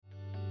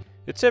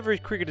It's every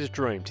cricketer's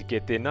dream to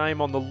get their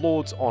name on the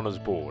Lord's Honours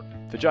Board.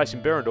 For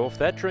Jason Behrendorff,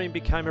 that dream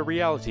became a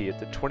reality at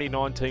the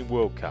 2019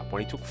 World Cup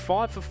when he took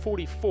 5 for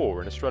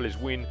 44 in Australia's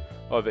win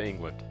over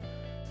England.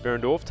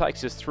 Behrendorff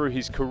takes us through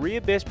his career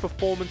best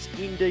performance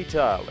in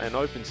detail and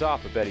opens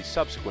up about his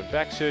subsequent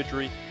back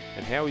surgery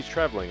and how he's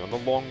travelling on the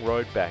long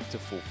road back to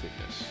full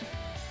fitness.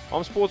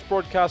 I'm sports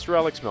broadcaster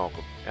Alex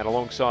Malcolm, and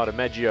alongside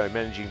Imagio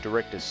Managing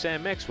Director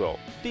Sam Maxwell,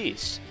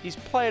 this is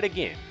Play It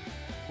Again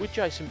with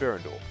Jason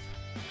Behrendorff.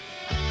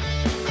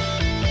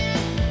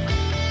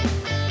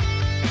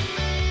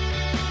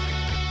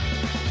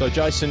 So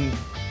Jason,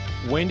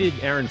 when did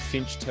Aaron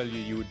Finch tell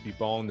you you would be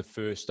bowling the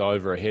first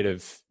over ahead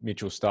of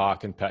Mitchell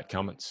Starc and Pat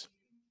Cummins?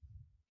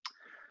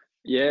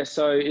 Yeah,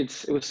 so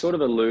it was sort of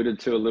alluded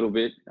to a little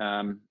bit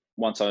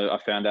once I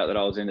found out that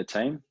I was in the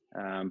team.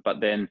 But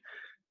then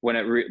when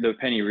the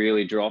penny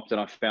really dropped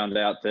and I found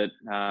out that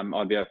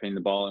I'd be opening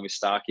the bowling with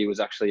Starc, he was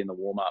actually in the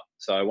warm-up.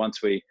 So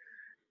once we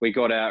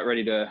got out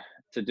ready to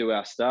do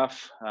our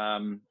stuff,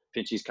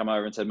 Finchie's come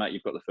over and said, "Mate,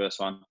 you've got the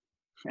first one."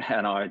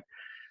 And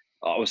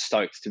I was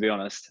stoked, to be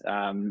honest.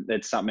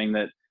 It's something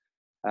that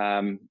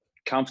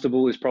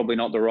comfortable is probably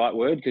not the right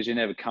word because you're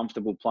never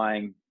comfortable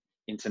playing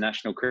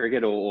international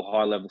cricket or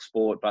high-level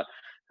sport, but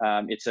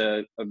it's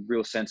a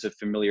real sense of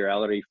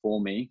familiarity for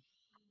me.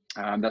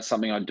 That's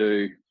something I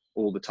do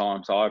all the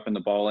time. So I open the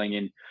bowling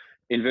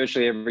in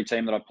virtually every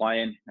team that I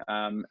play in,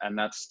 and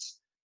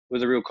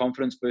was a real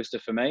confidence booster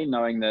for me,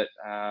 knowing that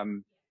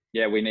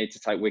we need to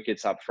take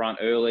wickets up front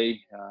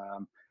early.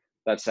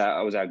 That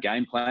was our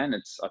game plan.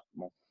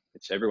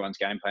 It's everyone's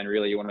game plan,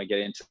 really. You want to get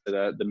into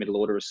the middle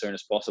order as soon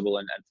as possible,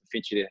 and for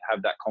Finchie to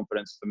have that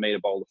confidence for me to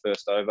bowl the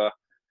first over,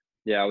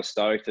 I was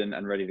stoked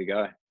and ready to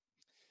go.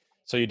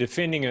 So you're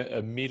defending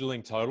a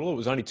middling total. It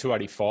was only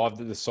 285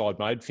 that the side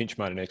made. Finch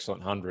made an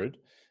excellent 100.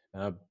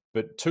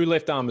 But two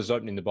left-armers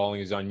opening the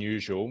bowling is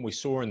unusual. We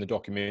saw in the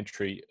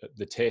documentary,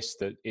 the test,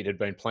 that it had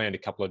been planned a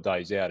couple of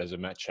days out as a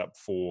matchup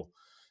for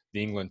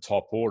the England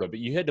top order. But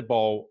you had to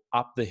bowl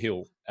up the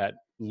hill at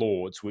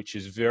Lords, which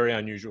is very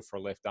unusual for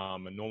a left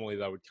arm. And normally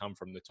they would come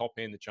from the top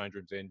end, the change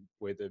rooms end,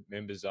 where the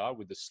members are,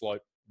 with the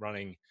slope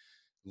running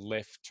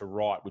left to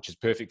right, which is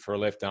perfect for a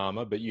left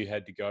armer. But you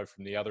had to go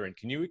from the other end.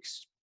 Can you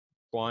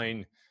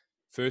explain,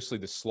 firstly,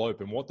 the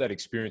slope and what that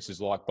experience is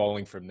like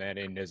bowling from that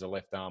end as a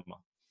left armer?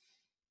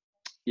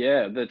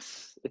 Yeah,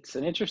 it's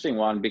an interesting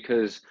one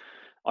because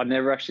I'd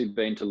never actually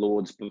been to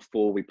Lords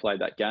before we played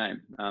that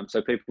game.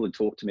 So people would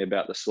talk to me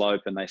about the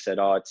slope and they said,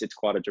 "Oh, it's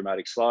quite a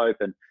dramatic slope."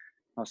 And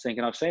I was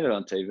thinking, I've seen it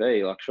on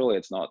TV. Like, surely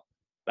it's not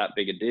that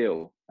big a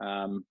deal.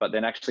 But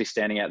then actually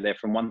standing out there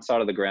from one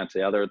side of the ground to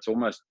the other, it's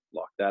almost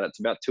like that.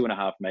 It's about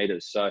 2.5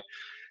 meters. So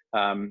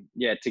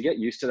to get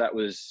used to that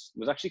was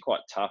actually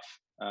quite tough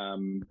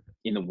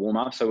in the warm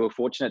up. So we were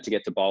fortunate to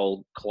get to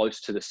bowl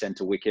close to the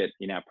centre wicket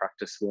in our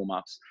practice warm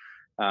ups.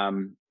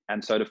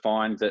 And so to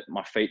find that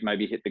my feet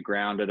maybe hit the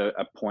ground at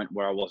a point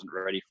where I wasn't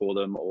ready for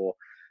them, or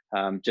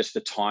just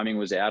the timing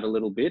was out a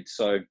little bit.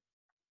 So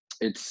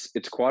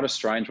it's quite a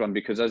strange one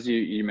because, as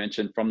you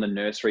mentioned, from the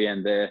nursery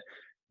end there,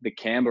 the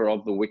camber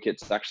of the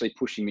wicket's actually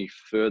pushing me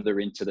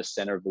further into the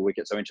centre of the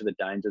wicket, so into the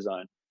danger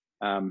zone.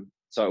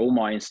 So all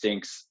my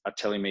instincts are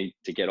telling me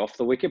to get off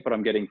the wicket, but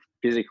I'm getting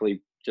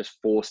physically just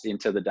forced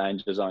into the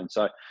danger zone.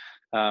 So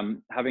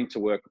having to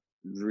work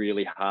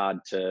really hard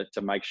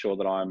to make sure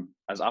that I'm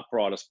as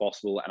upright as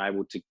possible and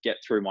able to get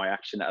through my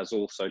action as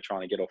also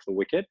trying to get off the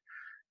wicket.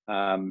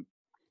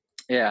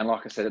 And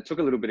like I said, it took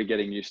a little bit of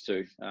getting used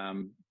to,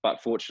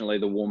 but fortunately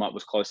the warm-up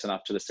was close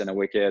enough to the centre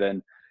wicket,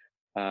 and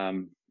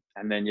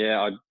then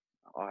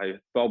I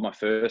bowled my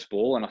first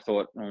ball and I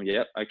thought, oh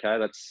yeah,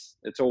 okay,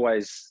 it's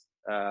always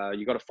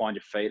you got to find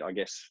your feet, I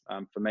guess.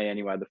 For me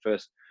anyway, the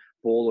first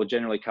ball, or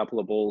generally a couple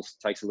of balls,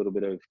 takes a little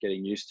bit of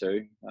getting used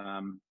to,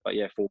 but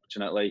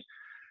fortunately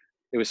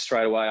it was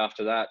straight away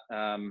after that.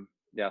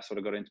 I sort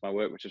of got into my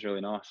work, which is really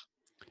nice.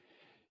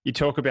 You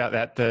talk about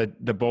that,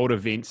 the ball to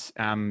Vince.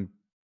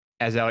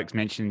 As Alex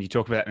mentioned, you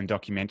talk about it in the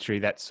documentary.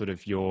 That's sort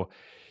of your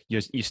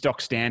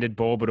stock standard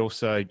ball, but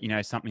also,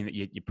 something that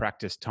you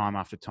practice time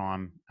after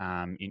time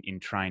in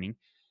training.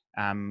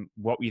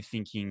 What were you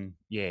thinking,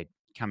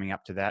 coming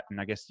up to that?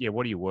 And I guess,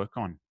 what do you work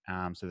on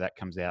so that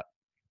comes out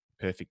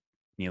perfect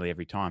nearly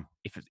every time,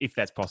 if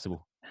that's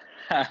possible?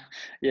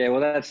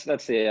 Well, that's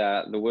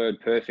the word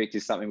perfect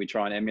is something we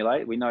try and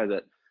emulate. We know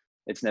that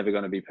it's never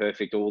going to be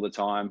perfect all the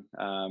time.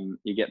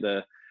 You get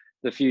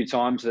the few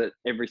times that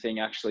everything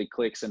actually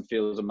clicks and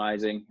feels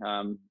amazing.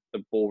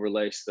 The ball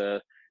release,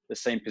 the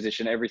seam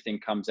position, everything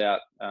comes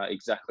out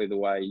exactly the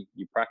way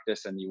you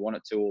practice and you want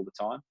it to all the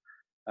time.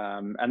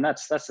 And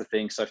that's the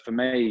thing. So for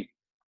me,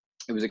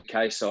 it was a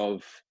case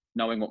of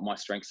knowing what my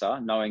strengths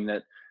are, knowing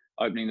that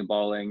opening the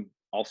bowling,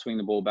 I'll swing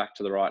the ball back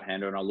to the right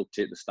hander and I'll look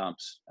to hit the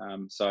stumps.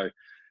 So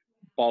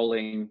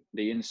bowling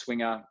the in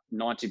swinger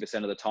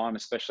 90% of the time,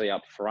 especially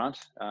up front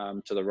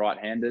to the right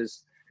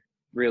handers,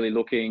 really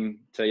looking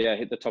to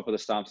hit the top of the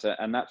stumps.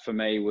 And that for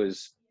me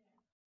was,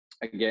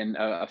 again,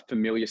 a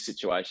familiar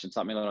situation,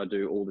 something that I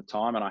do all the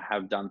time and I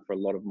have done for a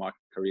lot of my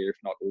career, if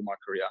not all my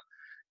career.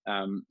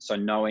 So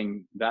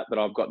knowing that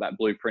I've got that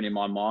blueprint in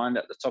my mind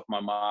at the top of my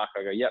mark,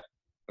 I go, yep,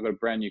 I've got a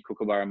brand new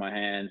kookaburra in my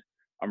hand.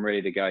 I'm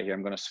ready to go here.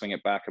 I'm going to swing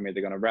it back. I'm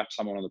either going to wrap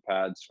someone on the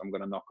pads, or I'm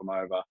going to knock them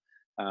over.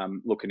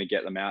 Looking to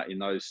get them out in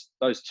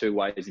those two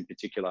ways in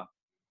particular.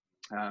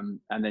 And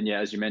then, yeah,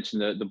 as you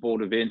mentioned, the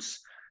Border Vince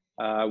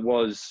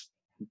was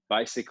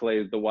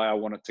basically the way I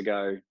want it to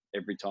go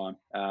every time.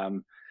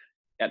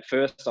 At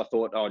first, I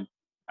thought, oh,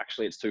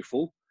 actually, it's too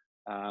full.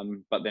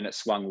 But then it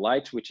swung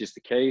late, which is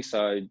the key.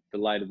 So the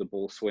later the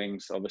ball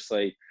swings,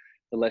 obviously,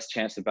 the less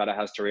chance the batter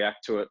has to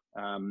react to it.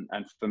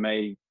 And for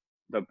me,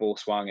 the ball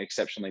swung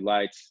exceptionally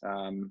late,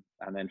 and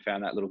then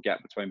found that little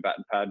gap between bat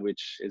and pad,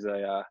 which is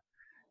a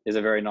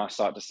very nice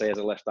sight to see as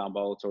a left arm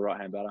bowler to a right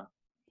hand batter.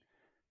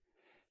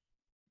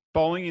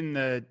 Bowling in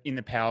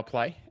the power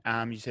play,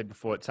 you said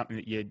before, it's something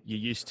that you're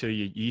used to.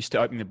 You're used to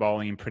opening the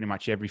bowling in pretty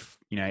much every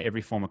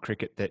form of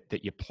cricket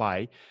that you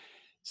play.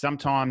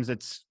 Sometimes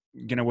it's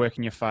going to work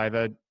in your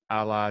favour,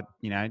 a la,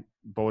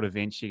 Border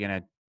Vince, you're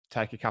going to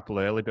take a couple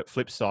early, but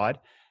flip side,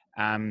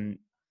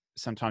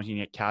 sometimes you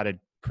can get carded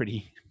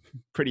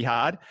pretty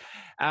hard.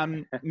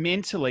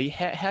 Mentally,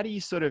 how do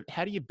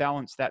you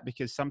balance that?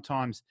 Because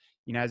sometimes,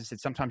 as I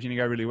said, sometimes you're going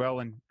to go really well,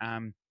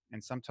 and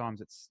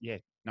sometimes it's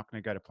not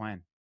going to go to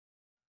plan.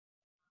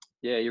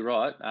 Yeah, you're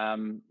right.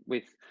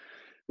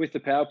 With the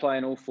power play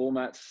in all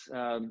formats,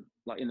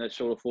 like in the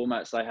shorter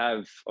formats, they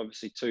have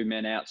obviously two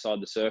men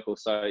outside the circle.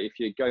 So if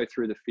you go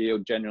through the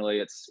field, generally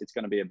it's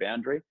going to be a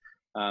boundary.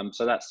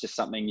 So that's just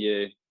something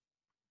you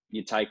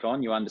take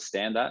on. You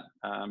understand that.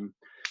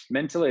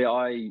 Mentally,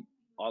 I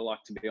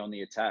like to be on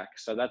the attack.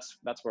 So that's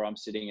where I'm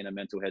sitting in a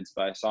mental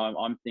headspace. So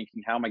I'm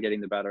thinking, how am I getting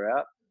the batter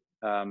out?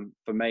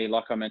 For me,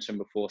 like I mentioned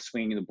before,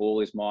 swinging the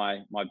ball is my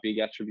big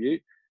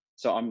attribute.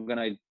 So I'm going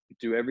to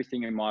do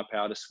everything in my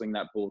power to swing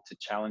that ball to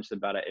challenge the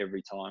batter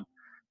every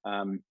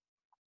time.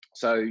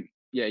 So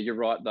yeah, you're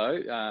right though.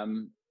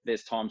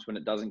 There's times when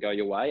it doesn't go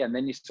your way, and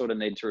then you sort of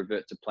need to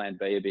revert to plan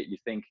B a bit. You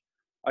think,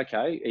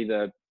 okay,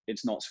 either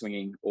it's not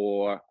swinging,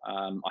 or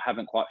I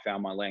haven't quite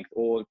found my length,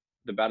 or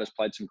the batter's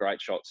played some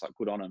great shots, like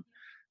good on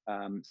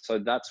them. So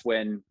that's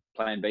when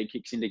plan B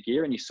kicks into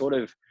gear, and you sort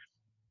of,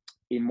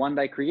 in one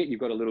day cricket, you've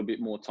got a little bit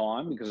more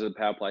time because the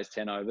power play is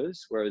 10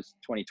 overs, whereas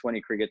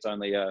 2020 cricket's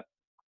only a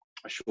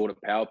shorter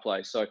power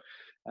play. So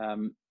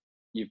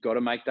you've got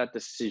to make that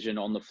decision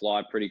on the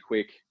fly pretty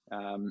quick.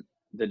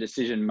 The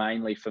decision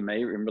mainly for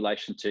me in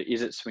relation to,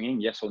 is it swinging,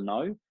 yes or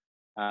no?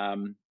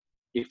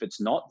 If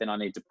it's not, then I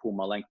need to pull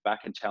my length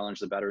back and challenge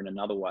the batter in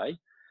another way.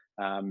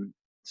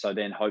 So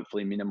then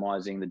hopefully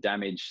minimizing the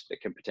damage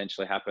that can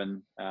potentially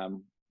happen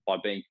by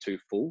being too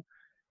full.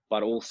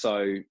 But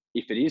also,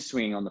 if it is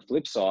swinging on the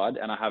flip side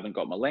and I haven't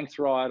got my length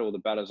right, or the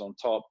batter's on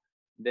top,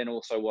 then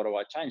also what do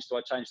I change? Do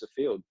I change the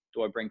field?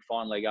 Do I bring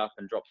fine leg up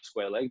and drop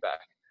square leg back?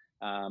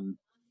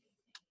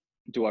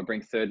 Do I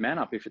bring third man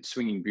up if it's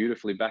swinging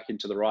beautifully back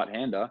into the right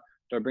hander?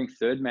 Do I bring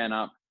third man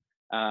up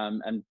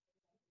and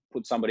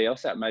put somebody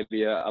else out,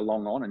 maybe a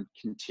long on, and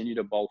continue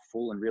to bowl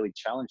full and really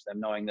challenge them,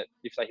 knowing that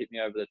if they hit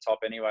me over the top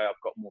anyway,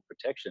 I've got more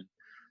protection.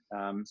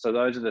 So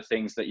those are the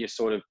things that you're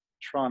sort of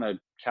trying to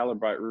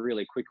calibrate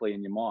really quickly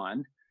in your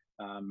mind.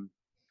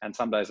 And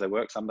some days they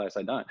work, some days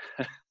they don't.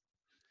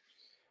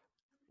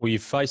 Well,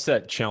 you've faced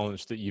that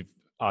challenge that you've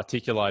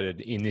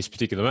articulated in this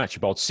particular match. You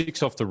bowled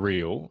 6 off the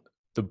reel.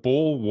 The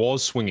ball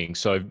was swinging.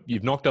 So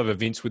you've knocked over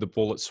Vince with a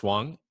ball that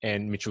swung,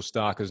 and Mitchell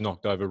Starc has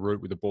knocked over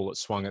Root with a ball that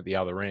swung at the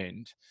other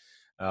end.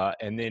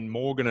 And then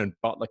Morgan and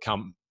Butler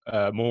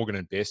Morgan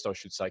and Best, I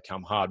should say,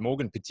 come hard.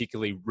 Morgan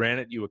particularly ran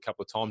at you a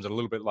couple of times, and a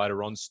little bit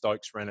later on,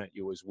 Stokes ran at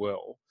you as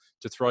well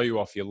to throw you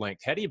off your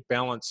length. How do you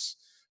balance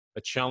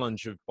a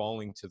challenge of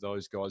bowling to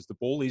those guys? The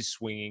ball is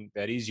swinging.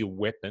 That is your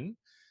weapon.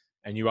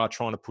 And you are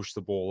trying to push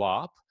the ball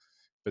up,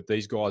 but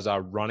these guys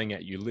are running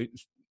at you,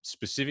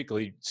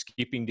 specifically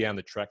skipping down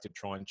the track to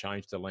try and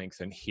change the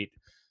length and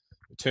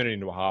turn it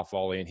into a half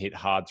volley and hit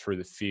hard through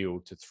the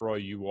field to throw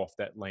you off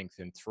that length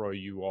and throw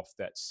you off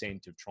that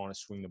scent of trying to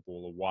swing the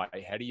ball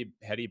away. How do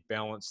you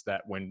balance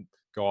that when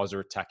guys are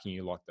attacking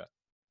you like that?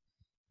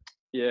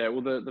 Yeah,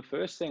 well, the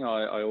first thing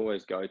I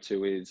always go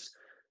to is,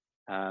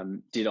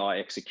 did I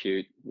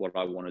execute what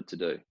I wanted to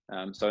do?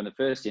 So in the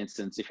first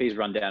instance, if he's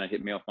run down and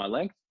hit me off my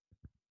length,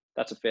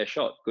 that's a fair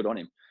shot. Good on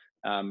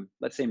him.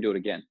 Let's see him do it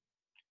again.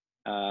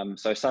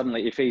 So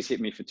suddenly, if he's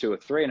hit me for 2 or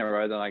 3 in a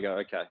row, then I go,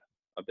 okay,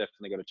 I've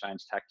definitely got to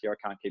change tact here.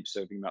 I can't keep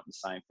serving him up the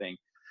same thing.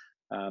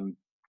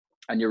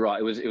 And you're right.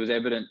 It was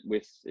evident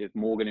with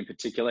Morgan in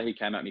particular. He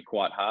came at me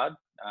quite hard,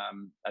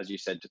 as you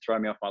said, to throw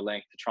me off my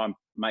length, to try and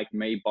make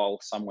me bowl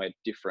somewhere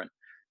different,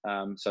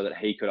 so that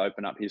he could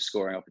open up his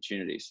scoring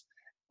opportunities.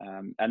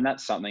 And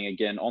that's something,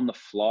 again, on the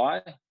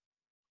fly.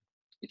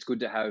 It's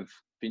good to have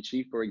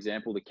Finchy, for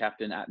example, the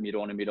captain, at mid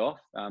on and mid off.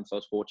 So I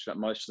was fortunate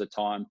most of the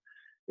time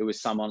it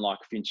was someone like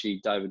Finchy,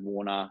 David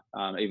Warner,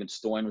 even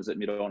Stoyne was at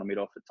mid on and mid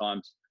off at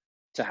times,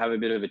 to have a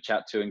bit of a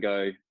chat to and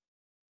go,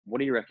 what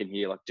do you reckon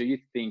here? Like, do you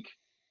think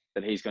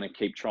that he's going to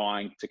keep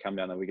trying to come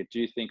down the wicket? Do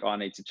you think I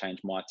need to change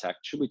my tact?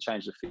 Should we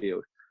change the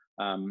field?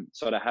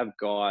 So to have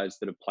guys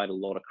that have played a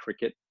lot of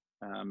cricket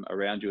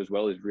around you as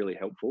well is really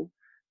helpful.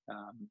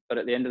 But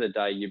at the end of the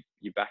day,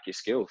 you back your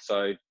skill.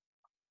 So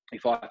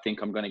if I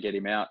think I'm going to get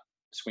him out,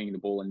 swinging the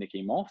ball and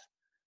nicking him off,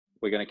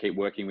 we're going to keep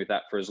working with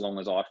that for as long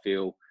as I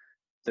feel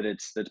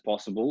that's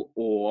possible.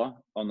 Or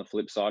on the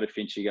flip side, if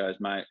Finchy goes,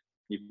 mate,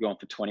 you've gone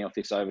for 20 off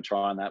this over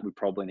trying that, we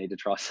probably need to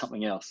try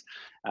something else.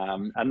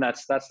 And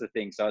that's the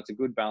thing. So it's a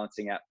good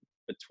balancing act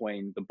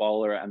between the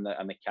bowler and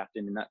the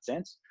captain in that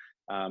sense.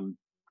 And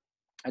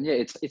yeah,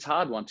 it's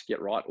hard one to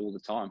get right all the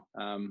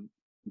time,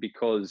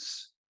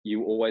 because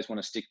you always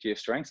want to stick to your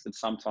strengths, but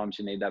sometimes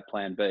you need that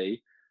plan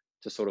B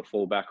to sort of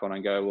fall back on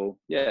and go, well,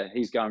 yeah,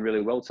 he's going really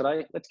well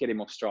today. Let's get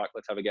him off strike.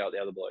 Let's have a go at the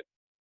other bloke.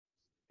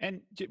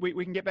 And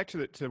we can get back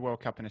to the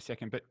World Cup in a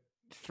second, but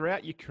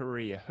throughout your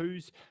career,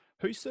 who's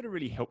sort of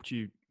really helped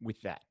you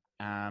with that?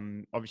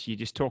 Obviously, you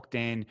just talked,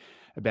 Dan,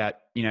 about,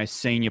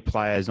 senior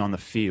players on the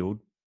field,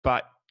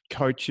 but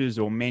coaches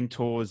or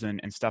mentors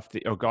and stuff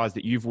or guys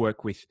that you've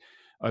worked with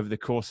over the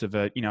course of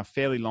a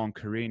fairly long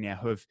career now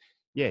who have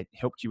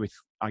helped you with,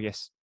 I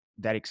guess,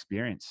 that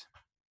experience.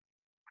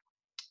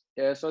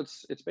 Yeah, so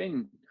it's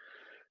been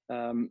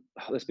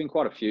there's been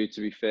quite a few,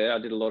 to be fair. I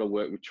did a lot of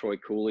work with Troy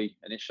Cooley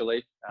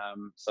initially,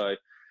 so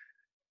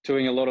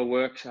doing a lot of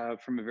work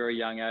from a very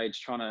young age,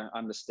 trying to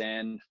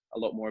understand a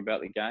lot more about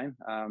the game.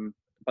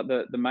 But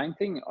the main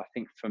thing I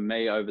think for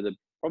me over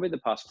probably the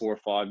past 4 or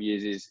 5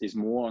 years is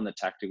more on the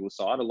tactical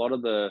side. A lot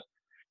of the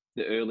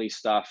early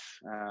stuff,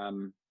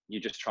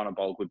 you're just trying to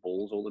bowl good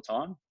balls all the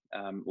time,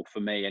 or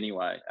for me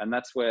anyway. And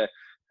that's where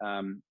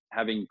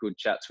having good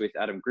chats with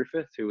Adam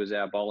Griffith, who was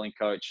our bowling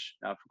coach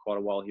for quite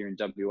a while here in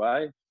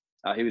WA.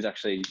 He was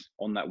actually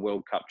on that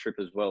World Cup trip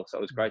as well. So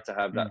it was great to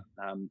have that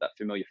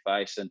familiar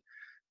face and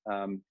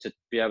to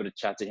be able to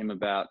chat to him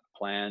about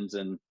plans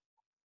and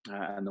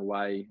the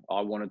way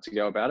I wanted to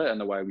go about it and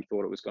the way we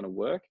thought it was going to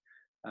work.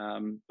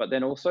 But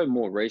then also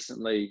more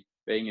recently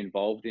being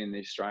involved in the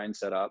Australian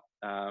setup,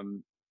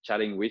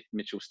 chatting with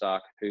Mitchell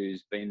Starc,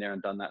 who's been there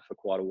and done that for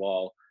quite a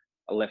while,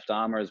 a left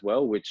armer as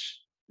well, which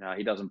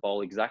he doesn't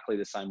bowl exactly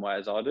the same way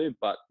as I do,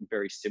 but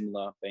very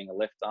similar, being a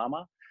left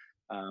armer.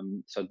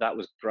 So that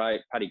was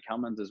great. Paddy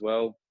Cummins as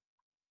well.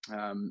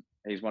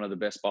 He's one of the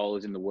best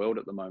bowlers in the world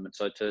at the moment.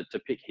 So to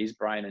pick his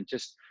brain and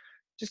just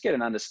get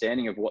an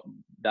understanding of what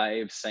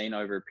they've seen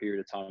over a period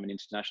of time in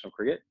international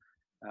cricket.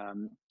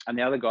 And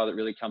the other guy that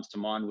really comes to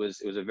mind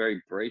it was a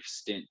very brief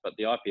stint, but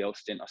the IPL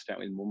stint I spent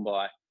with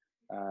Mumbai.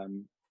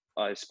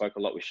 I spoke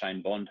a lot with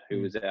Shane Bond,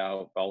 who was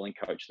our bowling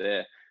coach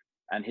there,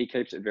 and he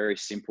keeps it very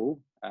simple,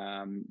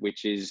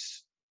 which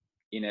is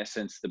in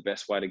essence the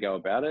best way to go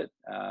about it.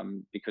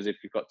 Because if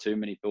you've got too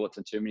many thoughts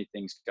and too many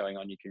things going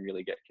on, you can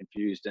really get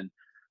confused and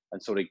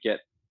sort of get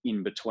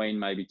in between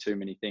maybe too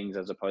many things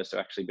as opposed to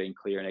actually being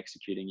clear and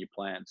executing your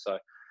plan. So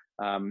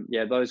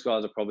those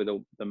guys are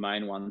probably the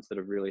main ones that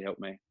have really helped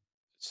me.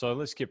 So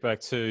let's get back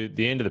to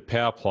the end of the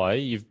power play.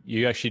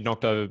 You actually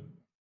knocked over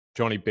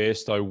Johnny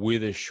Bairstow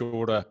with a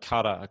shorter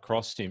cutter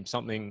across him,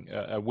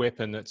 a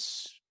weapon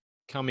that's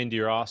come into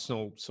your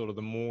arsenal sort of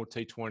the more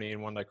T20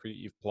 and one-day cricket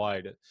you've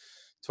played.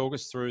 Talk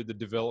us through the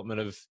development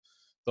of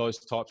those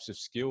types of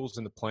skills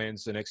and the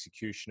plans and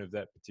execution of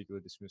that particular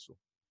dismissal.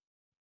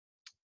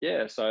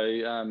 Yeah,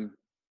 so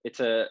it's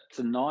a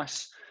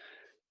nice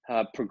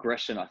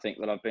progression, I think,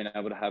 that I've been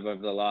able to have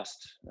over the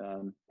last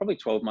probably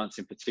 12 months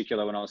in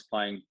particular, when I was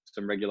playing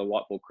some regular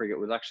white ball cricket,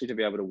 was actually to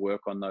be able to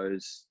work on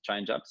those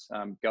change-ups,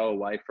 go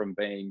away from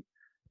being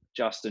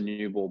just a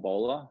new ball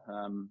bowler,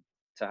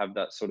 to have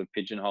that sort of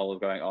pigeonhole of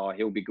going,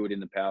 he'll be good in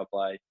the power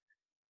play.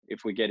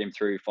 If we get him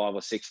through 5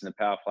 or 6 in the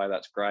power play,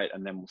 that's great,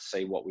 and then we'll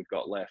see what we've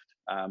got left.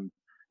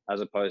 As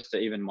opposed to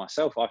even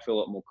myself, I feel a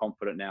lot more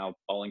confident now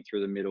bowling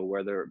through the middle,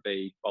 whether it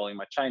be bowling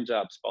my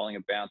change-ups, bowling a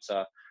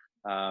bouncer,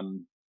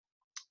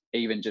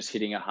 even just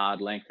hitting a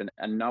hard length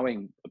and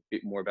knowing a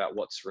bit more about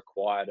what's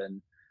required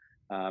and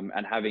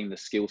having the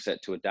skill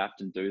set to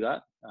adapt and do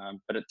that.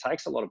 But it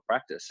takes a lot of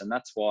practice, and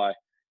that's why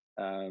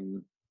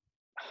I'm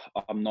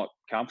not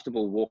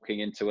comfortable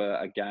walking into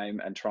a game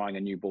and trying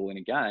a new ball in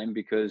a game,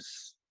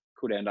 because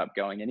could end up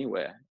going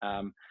anywhere.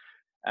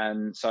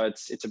 And so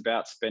it's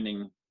about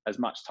spending as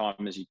much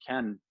time as you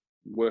can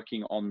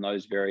working on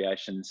those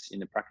variations in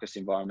the practice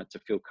environment to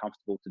feel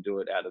comfortable to do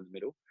it out of the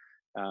middle.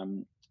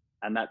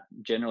 And that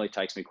generally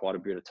takes me quite a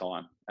bit of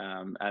time.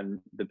 And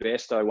the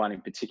Bairstow one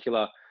in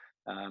particular,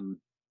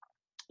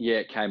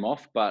 it came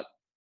off, but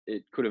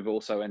it could have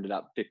also ended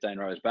up 15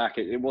 rows back.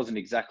 It wasn't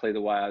exactly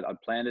the way I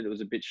planned it. It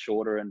was a bit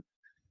shorter and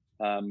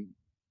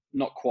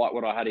not quite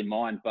what I had in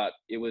mind, but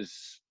it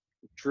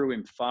drew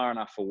him far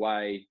enough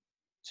away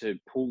to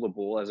pull the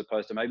ball, as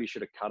opposed to maybe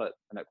should have cut it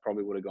and it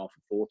probably would have gone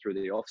for 4 through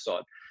the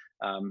offside.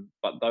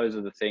 But those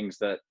are the things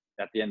that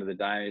at the end of the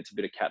day, it's a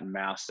bit of cat and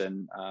mouse,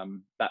 and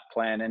that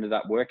plan ended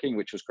up working,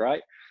 which was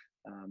great.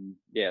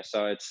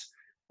 So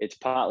it's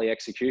partly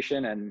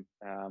execution and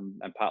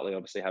partly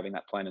obviously having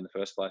that plan in the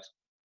first place.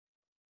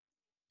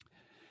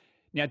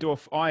 Now,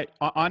 Dorf, I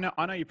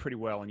know you pretty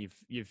well, and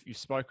you've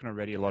spoken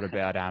already a lot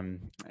about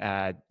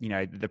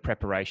the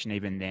preparation,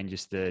 even then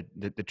just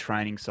the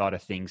training side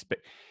of things. But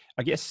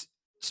I guess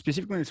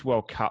specifically in this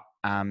World Cup,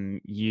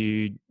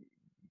 you'd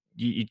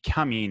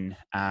come in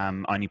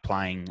only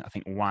playing, I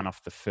think, one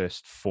off the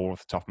first four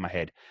off the top of my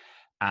head.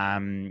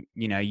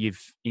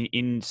 You've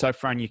in so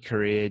far in your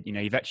career,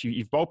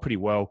 you've bowled pretty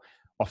well.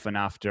 Often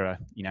after a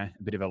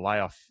bit of a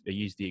layoff, I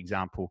used the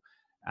example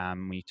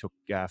when you took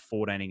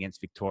 14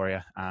 against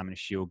Victoria in a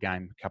Shield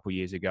game a couple of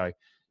years ago.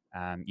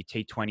 Your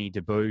T20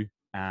 debut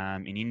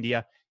in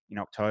India in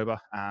October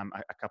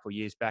a couple of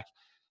years back.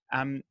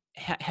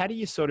 How do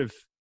you sort of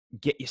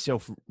get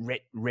yourself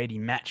ready,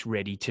 match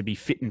ready to be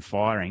fit and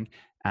firing?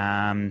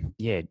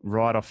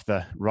 Right off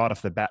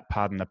the bat,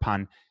 pardon the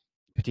pun,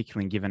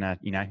 particularly given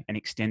an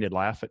extended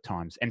layoff at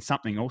times, and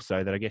something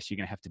also that I guess you're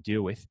going to have to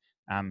deal with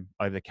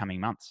over the coming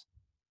months.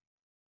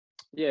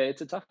 Yeah,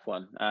 it's a tough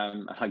one.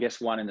 I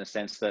guess one in the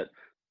sense that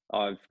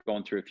I've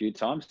gone through a few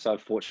times, so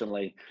I've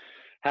fortunately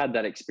had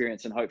that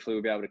experience, and hopefully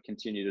we'll be able to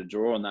continue to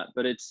draw on that.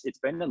 But it's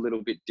been a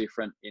little bit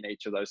different in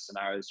each of those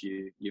scenarios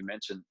you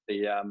mentioned.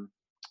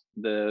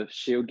 The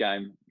Shield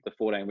game, the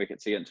 14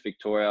 wickets against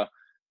Victoria,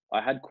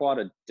 I had quite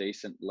a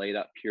decent lead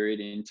up period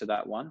into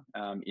that one,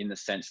 in the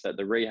sense that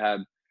the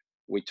rehab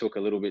we took a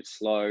little bit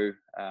slow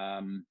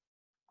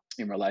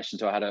in relation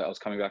to I was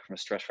coming back from a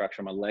stress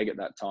fracture on my leg at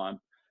that time.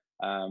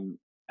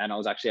 And I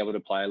was actually able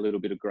to play a little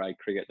bit of grade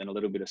cricket, then a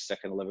little bit of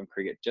second 11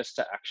 cricket, just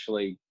to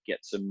actually get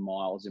some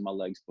miles in my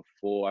legs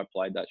before I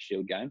played that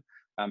Shield game.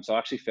 So I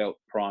actually felt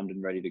primed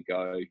and ready to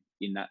go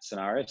in that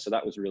scenario. So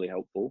that was really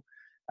helpful.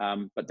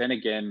 But then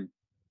again,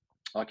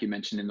 like you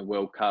mentioned in the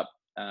World Cup,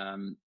 I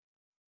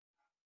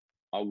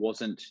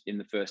wasn't in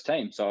the first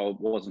team, so I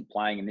wasn't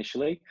playing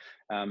initially.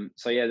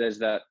 There's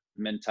that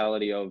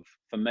mentality of,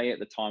 for me at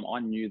the time,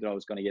 I knew that I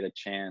was going to get a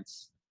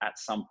chance at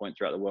some point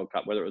throughout the World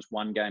Cup, whether it was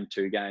one game,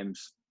 two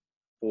games,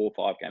 4 or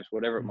 5 games,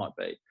 whatever it might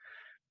be.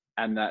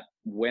 And that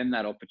when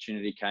that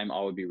opportunity came,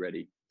 I would be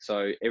ready.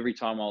 So every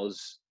time I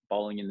was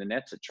bowling in the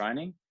nets at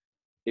training,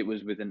 it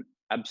was with an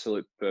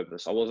absolute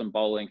purpose. I wasn't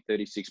bowling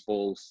 36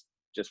 balls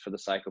just for the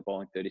sake of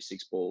bowling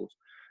 36 balls.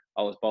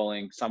 I was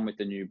bowling some with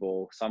the new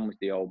ball, some with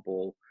the old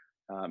ball,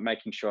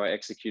 making sure I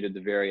executed the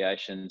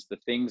variations, the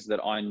things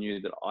that I knew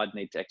that I'd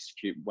need to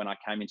execute when I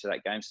came into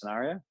that game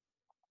scenario.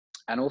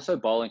 And also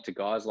bowling to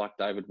guys like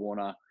David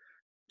Warner,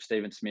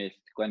 Stephen Smith,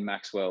 Glenn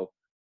Maxwell.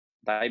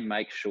 They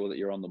make sure that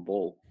you're on the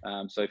ball.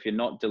 So if you're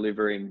not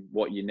delivering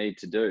what you need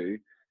to do,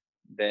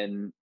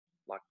 then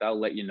they'll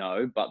let you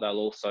know, but they'll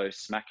also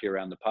smack you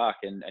around the park,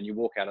 and you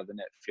walk out of the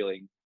net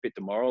feeling a bit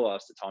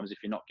demoralised at times if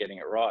you're not getting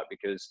it right,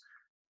 because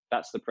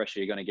that's the pressure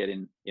you're going to get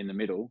in the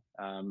middle.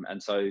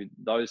 And so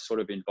those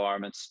sort of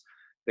environments,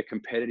 the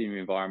competitive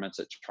environments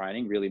at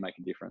training, really make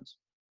a difference.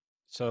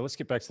 So let's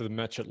get back to the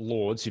match at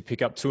Lords. You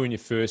pick up 2 in your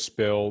first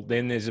spell.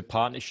 Then there's a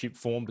partnership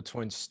formed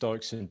between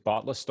Stokes and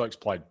Buttler. Stokes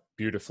played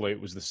beautifully. It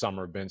was the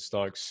summer of Ben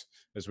Stokes,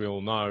 as we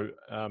all know.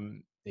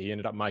 He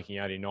ended up making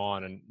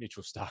 89, and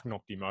Mitchell Starc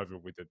knocked him over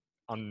with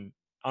an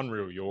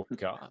unreal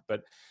Yorker.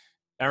 But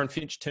Aaron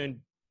Finch turned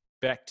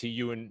back to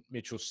you and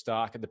Mitchell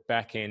Starc at the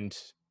back end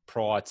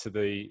prior to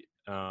the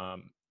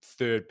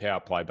third power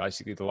play,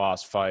 basically the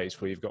last phase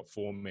where you've got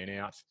 4 men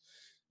out.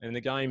 And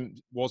the game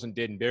wasn't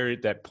dead and buried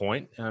at that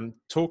point.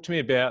 Talk to me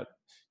about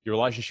your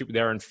relationship with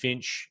Aaron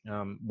Finch,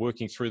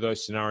 working through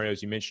those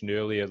scenarios you mentioned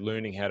earlier,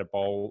 learning how to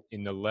bowl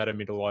in the latter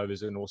middle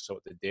overs and also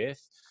at the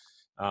death,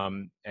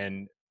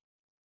 and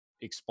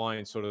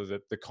explain sort of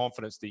the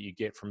confidence that you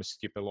get from a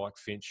skipper like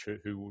Finch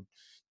who would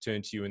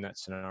turn to you in that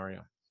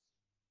scenario.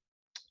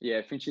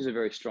 Yeah, Finch is a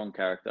very strong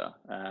character,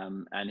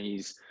 and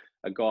he's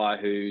a guy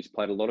who's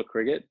played a lot of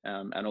cricket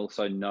and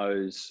also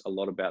knows a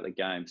lot about the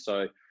game.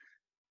 So,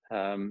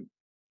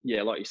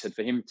 like you said,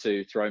 for him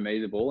to throw me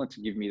the ball and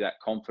to give me that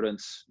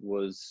confidence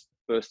was,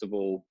 first of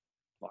all,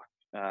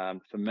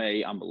 for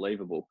me,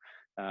 unbelievable.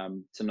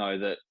 To know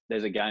that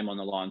there's a game on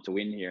the line to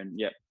win here, and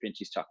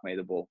Finchie's chucked me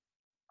the ball.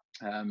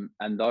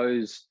 And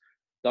those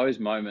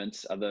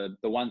moments are the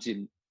ones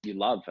you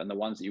love and the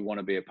ones that you want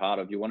to be a part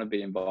of. You want to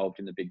be involved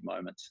in the big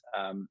moments.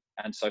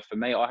 And so for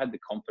me, I had the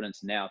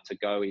confidence now to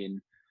go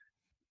in,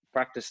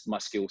 practice my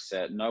skill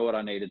set, know what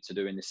I needed to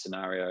do in this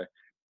scenario.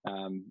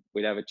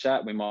 We'd have a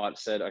chat. We might have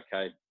said,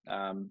 okay,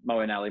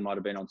 Moeen Ali might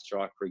have been on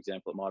strike, for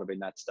example. It might have been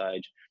that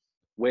stage.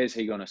 Where's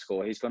he going to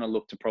score? He's going to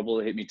look to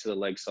probably hit me to the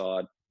leg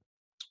side.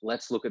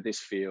 Let's look at this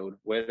field.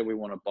 Where do we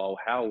want to bowl?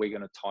 How are we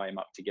going to tie him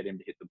up to get him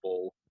to hit the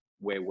ball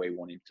where we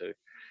want him to?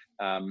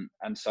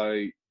 And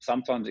so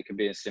sometimes it can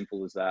be as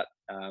simple as that.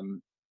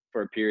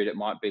 For a period, it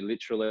might be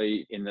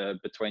literally in the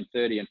between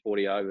 30 and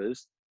 40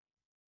 overs.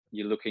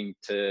 You're looking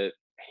to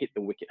hit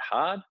the wicket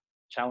hard,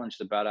 challenge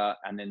the batter,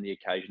 and then the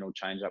occasional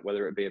change up,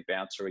 whether it be a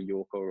bouncer, a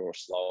Yorker, or a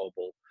slower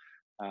ball.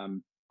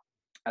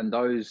 And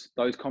those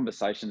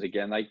conversations,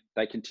 again,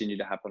 they continue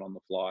to happen on the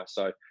fly.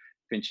 So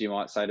Finchie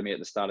might say to me at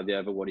the start of the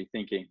over, what are you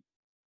thinking?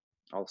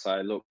 I'll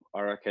say, look,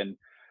 I reckon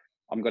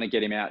I'm going to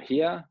get him out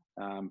here,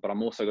 but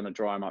I'm also going to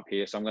dry him up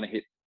here. So I'm going to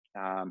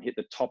hit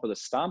the top of the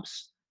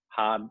stumps,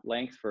 hard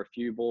length for a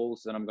few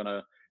balls. Then I'm going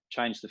to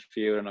change the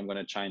field and I'm going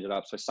to change it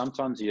up. So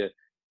sometimes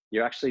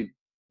you're actually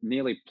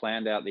nearly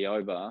planned out the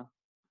over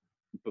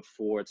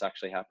before it's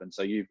actually happened.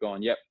 So you've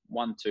gone, yep,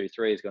 1, 2,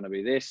 3 is going to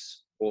be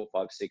this, 4,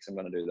 5, 6, I'm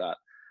going to do that.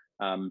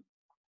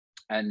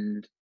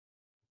 And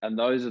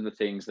those are the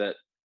things that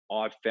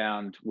I've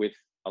found with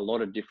a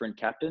lot of different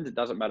captains. It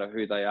doesn't matter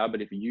who they are,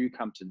 but if you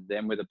come to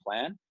them with a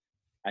plan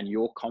and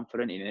you're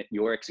confident in it,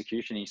 your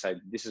execution, and you say,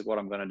 this is what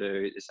I'm going to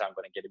do, this is how I'm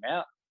going to get him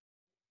out,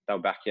 they'll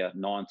back you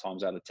 9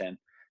 times out of 10,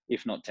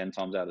 if not 10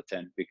 times out of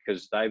 10,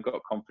 because they've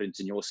got confidence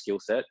in your skill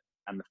set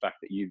and the fact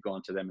that you've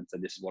gone to them and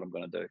said, this is what I'm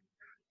going to do.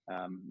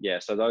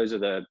 So those are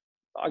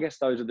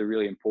the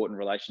really important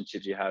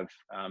relationships you have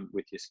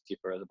with your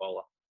skipper as a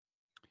bowler.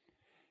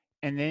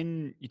 And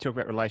then you talk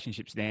about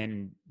relationships.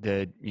 Then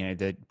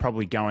the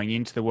probably going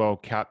into the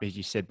World Cup, as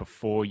you said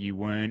before, you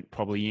weren't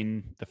probably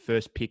in the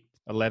first picked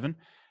 11,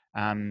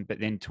 but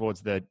then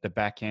towards the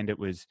back end, it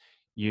was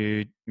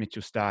you,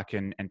 Mitchell Starc,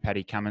 and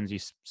Paddy Cummins. You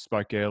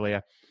spoke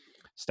earlier.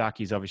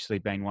 Starkey's obviously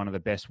been one of the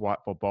best white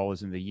ball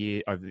bowlers in the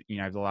year over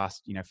the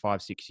last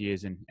 5-6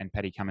 years, and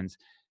Paddy Cummins,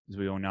 as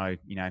we all know,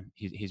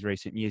 his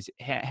recent years.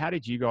 How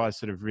did you guys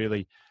sort of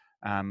really,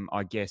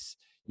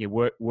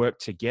 work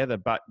together?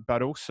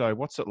 But also,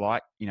 what's it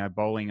like,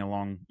 bowling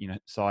along,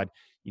 side,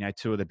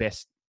 two of the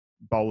best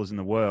bowlers in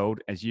the world,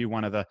 as you,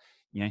 one of the,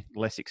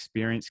 less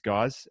experienced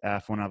guys,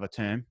 for another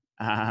term,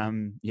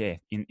 in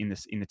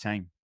the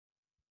team.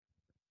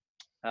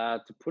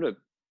 To put it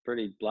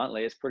pretty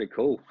bluntly, it's pretty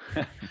cool.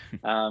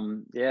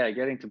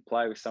 Getting to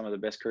play with some of the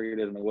best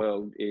cricketers in the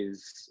world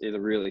is a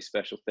really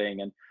special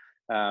thing. And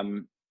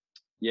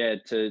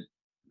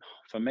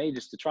for me,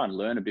 just to try and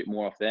learn a bit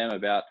more off them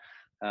about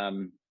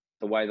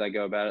the way they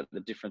go about it,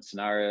 the different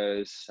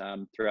scenarios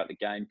throughout the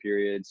game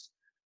periods,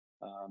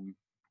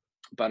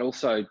 but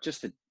also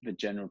just the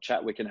general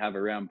chat we can have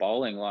around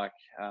bowling. Like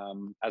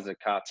as a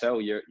cartel,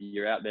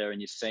 you're out there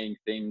and you're seeing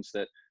things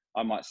that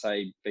I might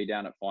say be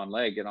down at fine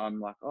leg, and I'm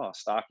like, oh,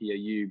 Starkey, are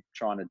you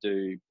trying to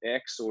do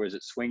X, or is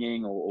it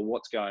swinging, or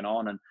what's going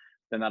on? And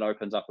then that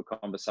opens up a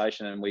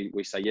conversation, and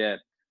we say, yeah,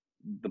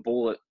 the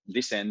ball at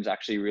this end's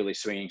actually really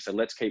swinging, so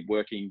let's keep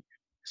working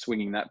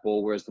swinging that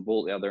ball, whereas the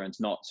ball at the other end's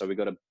not. So we've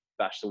got to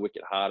bash the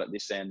wicket hard at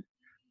this end.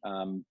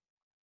 And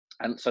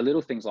so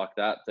little things like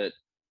that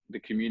the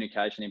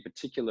communication in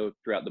particular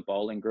throughout the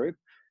bowling group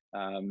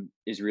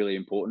is really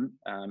important.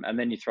 And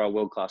then you throw a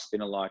world-class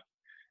spinner like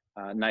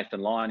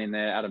Nathan Lyon in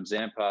there, Adam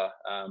Zampa,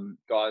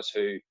 guys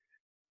who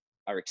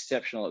are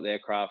exceptional at their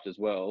craft as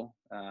well,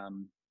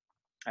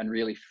 and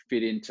really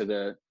fit into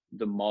the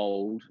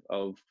mold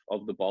of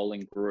the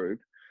bowling group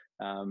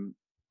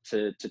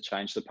to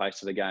change the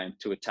pace of the game,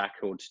 to attack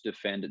or to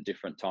defend at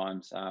different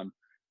times.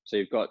 So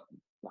you've got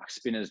like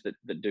spinners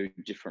that do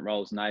different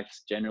roles.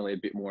 Nath's generally a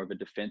bit more of a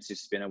defensive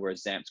spinner,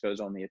 whereas Zamps goes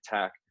on the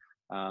attack.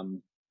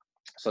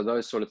 So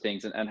those sort of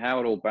things, and how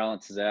it all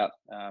balances out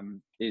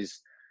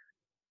is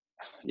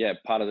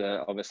part of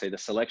obviously the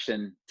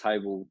selection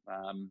table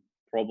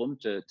problem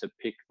to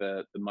pick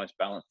the most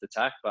balanced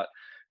attack, but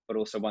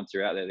also once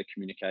you're out there, the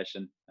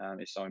communication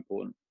is so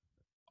important.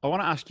 I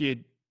want to ask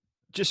you,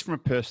 just from a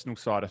personal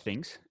side of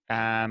things,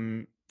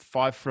 5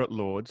 for at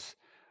Lords,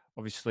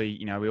 obviously,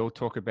 we all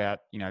talk about,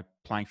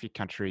 playing for your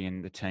country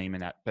and the team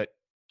and that, but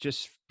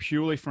just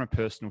purely from a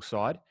personal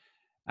side,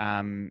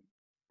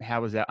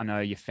 how was that? I know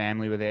your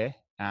family were there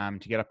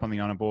to get up on the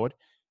honour board.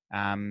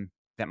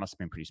 That must have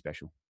been pretty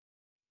special.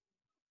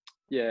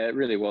 Yeah, it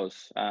really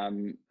was.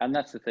 And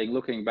that's the thing,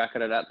 looking back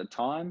at it at the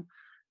time,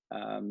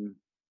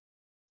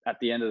 at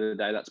the end of the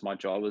day, that's my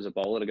job as a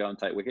bowler, to go and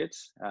take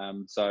wickets.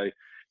 So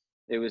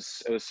it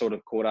was sort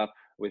of caught up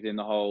within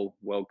the whole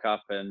World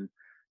Cup and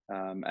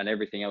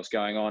everything else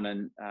going on.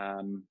 And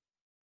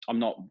I'm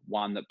not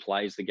one that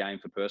plays the game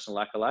for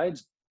personal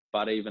accolades,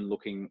 but even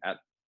looking at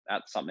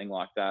something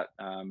like that,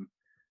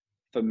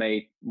 for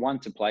me, one,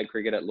 to play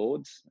cricket at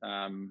Lords,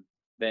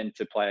 then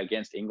to play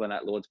against England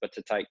at Lords, but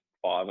to take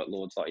 5 at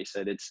Lords, like you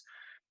said, it's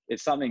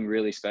something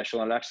really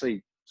special. And it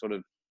actually sort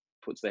of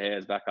puts the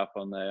hairs back up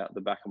on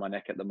the back of my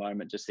neck at the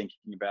moment, just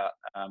thinking about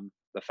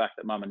the fact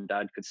that mum and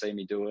dad could see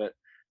me do it.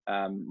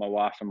 My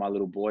wife and my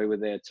little boy were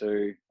there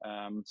too.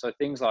 So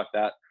things like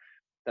that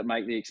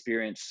make the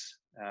experience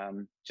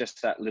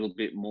just that little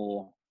bit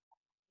more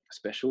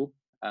special.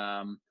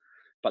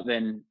 But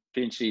then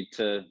Finchy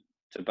to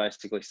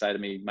basically say to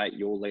me, mate,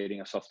 you're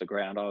leading us off the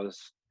ground. I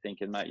was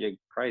thinking, mate, you're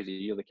crazy.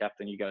 You're the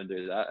captain. You go and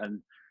do that.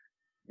 And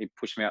he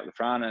pushed me out the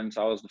front, and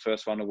so I was the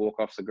first one to walk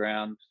off the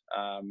ground.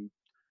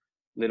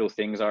 Little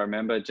things I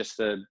remember, just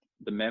the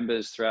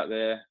members throughout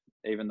there,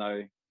 even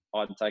though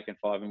I'd taken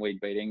 5 and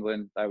we'd beat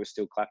England, they were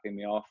still clapping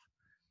me off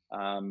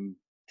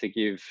to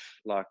give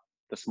like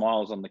the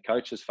smiles on the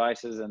coaches'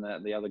 faces and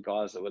the other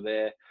guys that were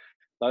there.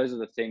 Those are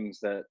the things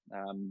that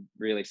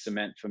really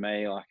cement for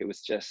me. Like, it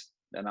was just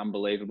an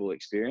unbelievable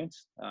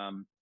experience.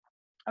 And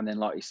then,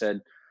 like you said,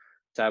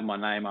 to have my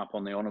name up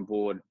on the honour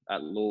board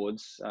at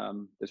Lords,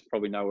 there's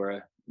probably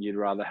nowhere you'd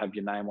rather have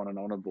your name on an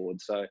honour board.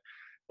 So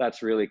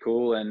that's really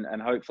cool.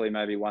 And hopefully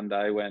maybe one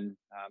day when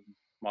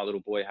my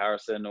little boy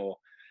Harrison or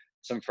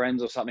some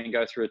friends or something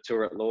go through a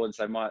tour at Lords,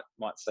 they might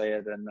see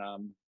it, and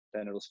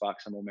then it'll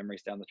spark some more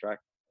memories down the track.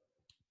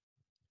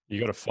 You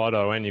got a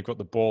photo and you've got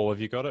the ball.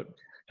 Have you got it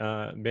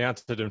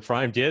mounted and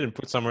framed yet and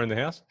put somewhere in the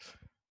house?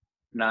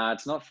 Nah,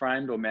 it's not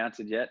framed or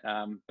mounted yet.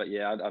 But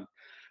yeah,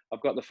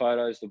 I've got the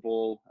photos, the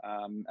ball,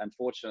 and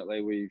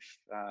fortunately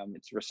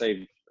it's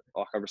received.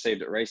 Like I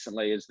received it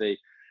recently as the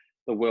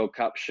World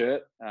Cup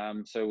shirt.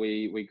 So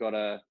we got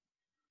a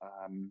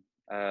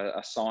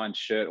signed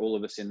shirt. All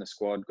of us in the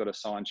squad got a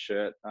signed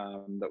shirt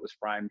that was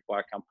framed by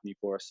a company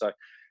for us. So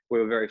we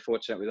were very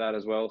fortunate with that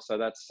as well. So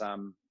that's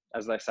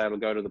as they say, it'll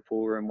go to the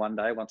pool room one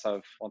day. Once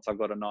I've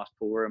got a nice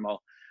pool room,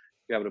 I'll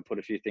be able to put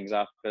a few things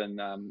up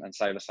and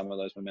save us some of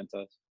those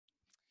mementos.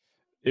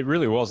 It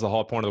really was the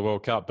high point of the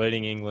World Cup,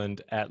 beating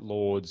England at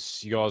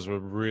Lords. You guys were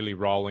really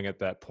rolling at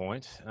that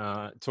point.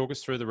 Talk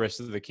us through the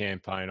rest of the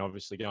campaign.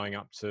 Obviously, going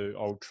up to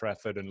Old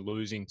Trafford and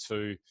losing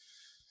to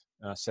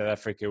South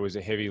Africa was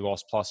a heavy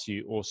loss. Plus,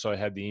 you also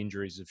had the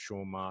injuries of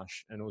Shaun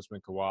Marsh and Usman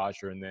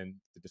Khawaja, and then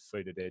the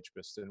defeated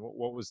Edgbaston.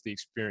 What was the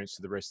experience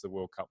of the rest of the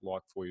World Cup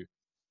like for you?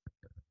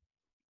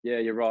 Yeah,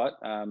 you're right.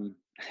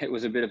 It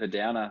was a bit of a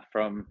downer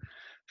from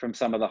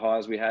some of the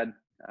highs we had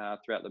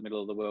throughout the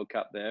middle of the World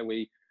Cup. There,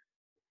 it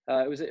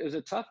was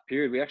a tough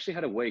period. We actually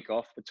had a week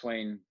off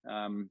between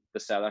the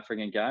South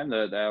African game.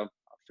 I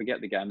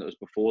forget the game that was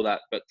before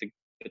that, but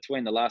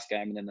between the last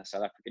game and then the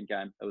South African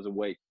game, there was a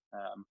week.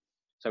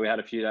 So we had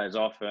a few days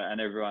off, and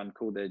everyone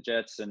cooled their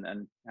jets and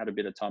had a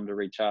bit of time to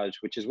recharge,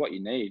 which is what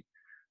you need.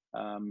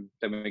 Then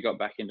when we got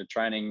back into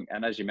training,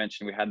 and as you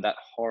mentioned, we had that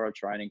horror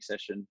training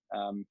session.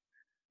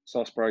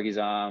 Sauce broke his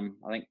arm.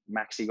 I think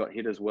Maxi got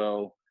hit as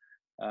well.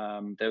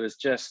 There was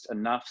just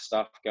enough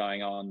stuff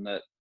going on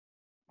that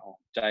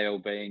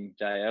JL being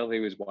JL, he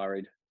was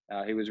worried.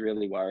 He was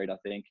really worried, I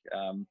think,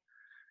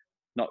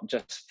 not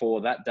just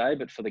for that day,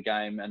 but for the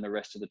game and the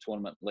rest of the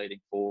tournament leading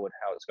forward,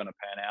 how it's going to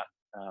pan out.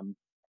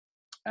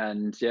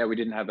 And yeah, we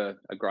didn't have a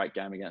great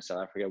game against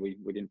South Africa. We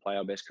didn't play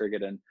our best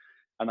cricket, and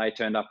they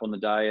turned up on the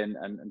day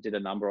and did a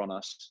number on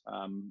us.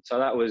 So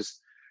that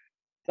was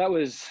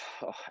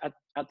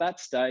at that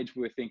stage,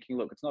 we were thinking,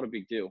 look, it's not a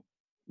big deal.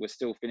 We're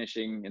still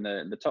finishing in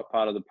the top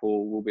part of the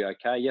pool. We'll be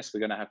okay. Yes, we're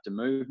going to have to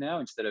move now.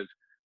 Instead of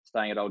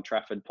staying at Old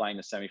Trafford playing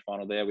the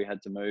semi-final there, we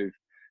had to move.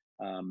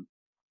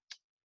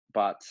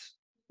 But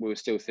we were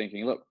still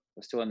thinking, look,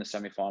 we're still in the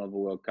semi-final of the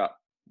World Cup.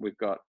 We've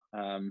got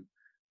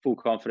full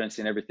confidence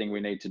in everything we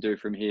need to do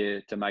from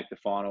here to make the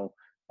final,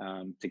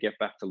 to get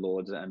back to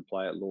Lords and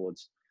play at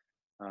Lords.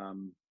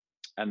 And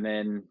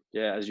then,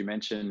 yeah, as you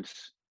mentioned,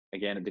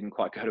 again, it didn't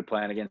quite go to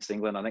plan against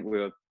England. I think we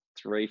were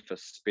 3 for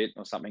spit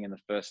or something in the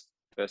first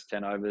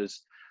 10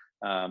 overs.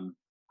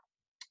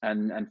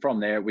 And from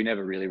there, we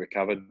never really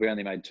recovered. We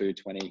only made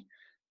 220.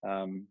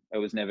 It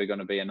was never going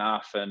to be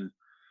enough. And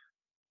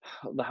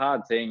the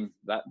hard thing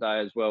that day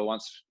as well, I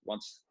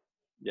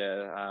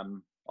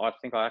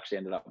think I actually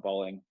ended up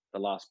bowling the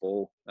last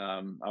ball.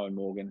 Owen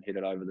Morgan hit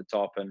it over the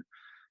top, and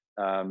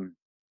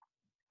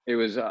it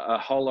was a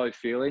hollow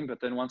feeling. But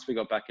then once we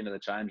got back into the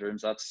change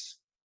rooms, that's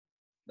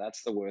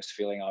the worst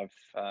feeling I've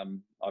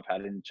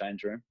had in the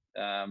change room.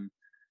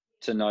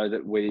 To know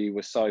that we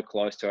were so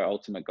close to our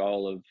ultimate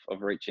goal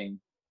of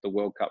reaching the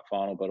World Cup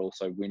final, but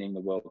also winning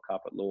the World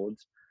Cup at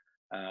Lords.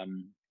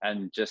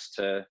 And just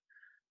to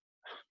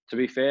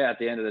be fair, at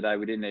the end of the day,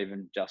 we didn't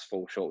even just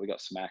fall short. We got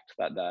smacked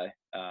that day.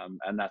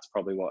 And that's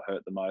probably what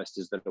hurt the most,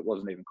 is that it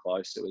wasn't even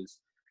close. It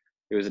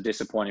was a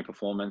disappointing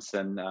performance,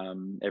 and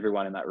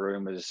everyone in that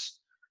room was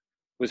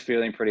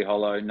feeling pretty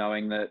hollow,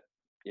 knowing that,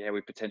 yeah,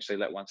 we potentially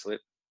let one slip.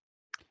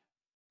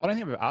 I don't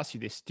think I've ever asked you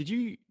this. Did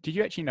you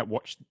actually end up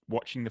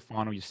watching the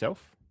final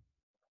yourself?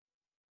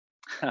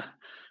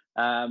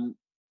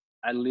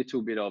 A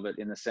little bit of it,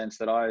 in the sense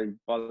that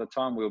by the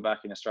time we were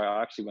back in Australia,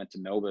 I actually went to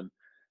Melbourne.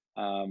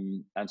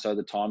 And so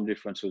the time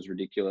difference was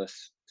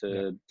ridiculous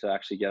to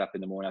actually get up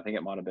in the morning. I think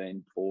it might have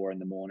been 4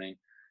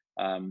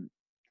 a.m.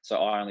 So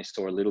I only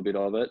saw a little bit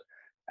of it.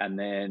 And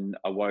then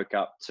I woke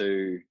up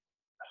to,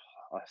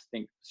 I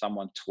think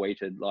someone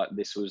tweeted, like,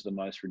 this was the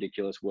most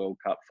ridiculous World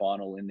Cup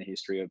final in the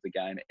history of the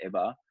game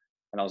ever.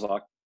 And I was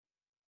like,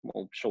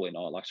 well, surely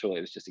not. Like, surely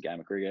it was just a game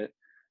of cricket.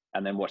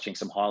 And then watching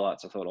some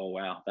highlights, I thought, oh,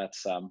 wow,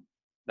 that's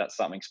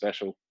something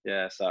special.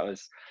 Yeah, so it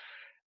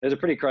was a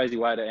pretty crazy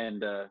way to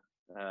end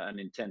an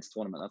intense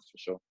tournament, that's for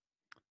sure.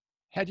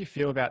 How do you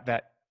feel about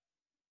that?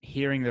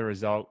 Hearing the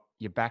result,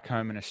 you're back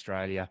home in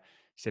Australia.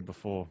 You said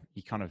before,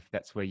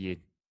 that's where you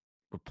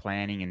were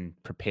planning and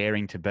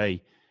preparing to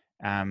be.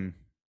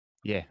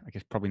 Yeah, I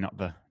guess probably not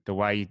the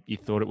way you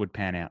thought it would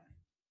pan out.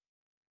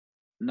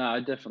 No,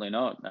 definitely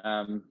not.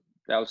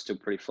 That was still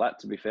pretty flat,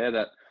 to be fair.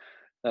 That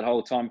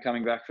whole time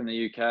coming back from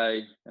the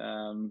UK,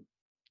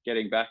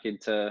 getting back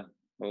into,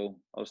 well,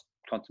 I was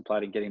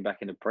contemplating getting back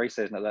into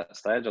pre-season at that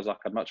stage. I was like,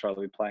 I'd much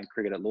rather be playing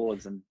cricket at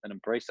Lords than in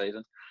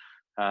pre-season.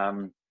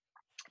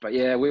 But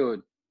yeah, we were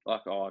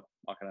like, I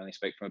can only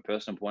speak from a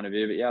personal point of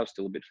view, but yeah, I was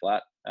still a bit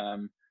flat.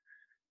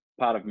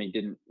 Part of me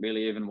didn't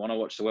really even want to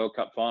watch the World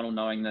Cup final,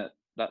 knowing that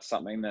that's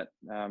something that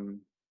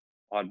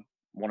I'd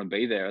want to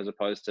be there, as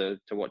opposed to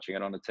watching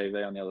it on the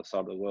TV on the other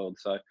side of the world.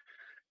 So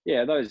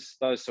yeah, those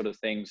sort of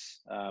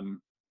things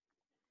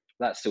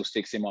that still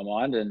sticks in my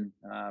mind. And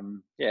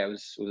yeah, it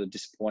was a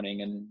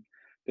disappointing and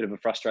bit of a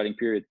frustrating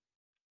period.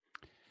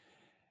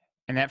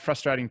 And that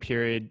frustrating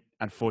period,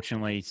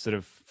 unfortunately, sort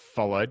of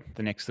followed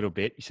the next little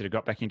bit. You sort of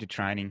got back into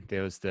training.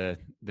 There was the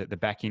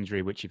back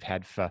injury, which you've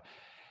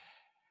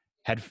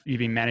you've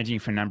been managing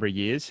for a number of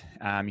years.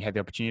 You had the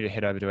opportunity to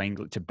head over to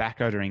England,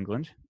 back over to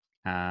England,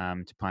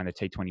 to play in the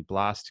T20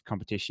 Blast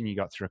competition. You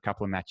got through a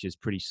couple of matches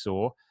pretty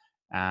sore.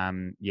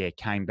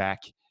 Came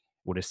back,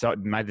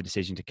 made the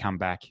decision to come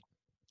back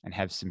and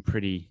have some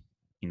pretty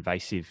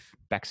invasive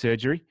back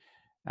surgery,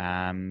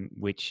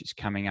 which is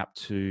coming up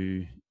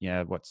to,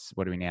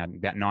 what are we now?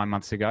 About 9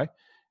 months ago.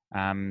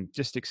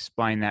 Just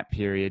explain that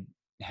period,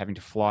 having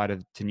to fly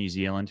to New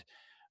Zealand.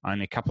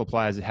 Only a couple of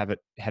players that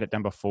had it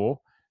done before.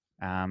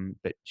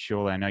 But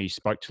surely I know you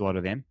spoke to a lot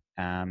of them,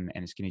 and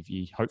it's going to give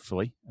you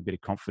hopefully a bit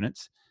of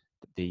confidence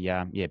that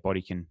the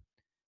body can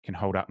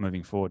hold up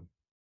moving forward.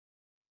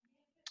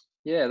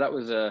 Yeah, that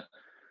was a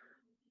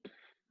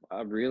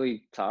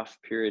really tough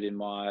period in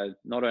my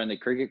not only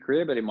cricket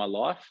career but in my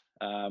life,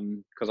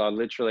 because I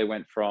literally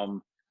went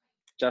from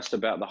just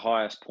about the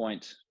highest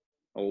point,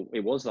 or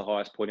it was the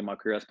highest point in my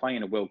career. I was playing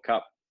in a World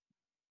Cup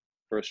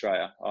for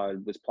Australia. I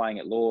was playing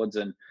at Lords,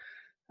 and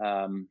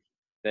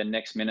then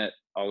next minute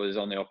I was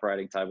on the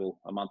operating table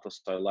a month or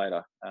so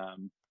later.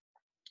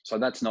 So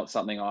that's not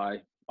something I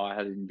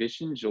had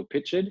envisioned or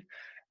pictured.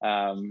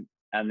 And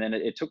then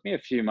it took me a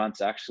few months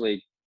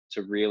actually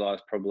to realize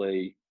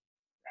probably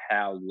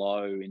how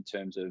low in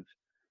terms of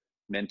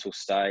mental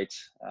state,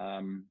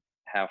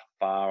 how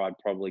far I'd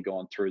probably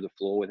gone through the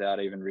floor without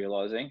even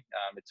realizing.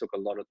 It took a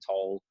lot of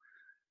toll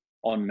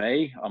on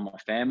me, on my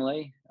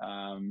family.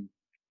 And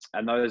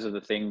those are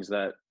the things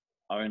that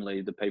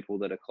only the people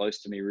that are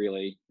close to me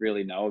really,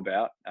 really know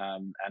about,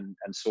 and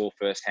saw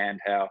firsthand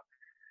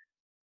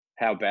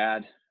how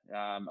bad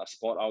a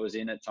spot I was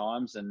in at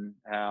times, and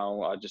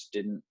how I just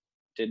didn't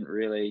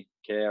really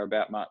care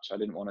about much. I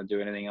didn't want to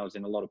do anything. I was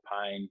in a lot of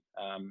pain.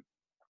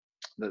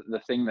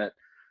 The thing that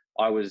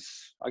I was,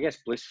 I guess,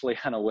 blissfully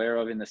unaware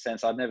of, in the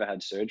sense I'd never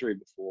had surgery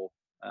before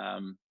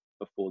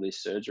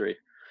this surgery,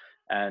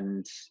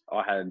 and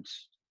I had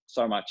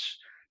so much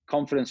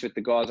confidence with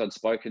the guys I'd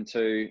spoken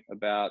to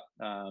about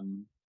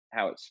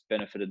how it's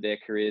benefited their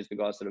careers, the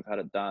guys that have had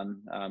it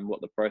done,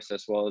 what the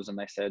process was, and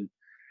they said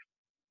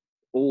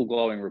all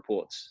glowing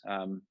reports.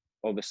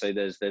 Obviously,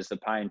 there's the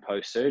pain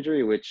post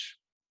surgery, which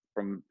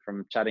from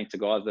chatting to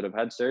guys that have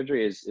had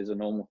surgery is a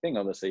normal thing.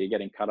 Obviously, you're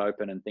getting cut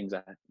open and things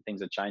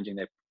are changing.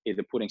 They're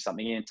either putting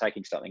something in,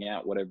 taking something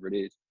out, whatever it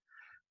is.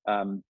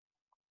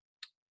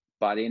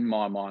 But in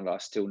my mind, I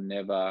still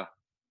never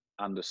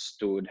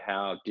understood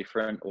how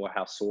different or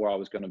how sore I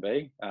was going to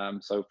be.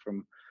 So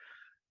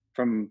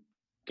from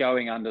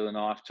going under the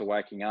knife to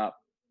waking up,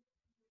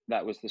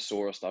 that was the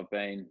sorest I've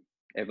been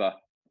ever.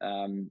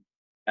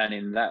 And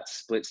in that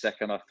split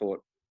second, I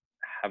thought,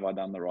 have I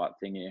done the right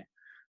thing here?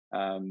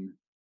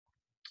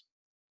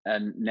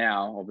 And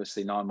now,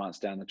 obviously, 9 months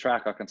down the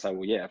track, I can say,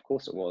 well, yeah, of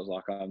course it was.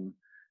 Like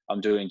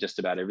I'm doing just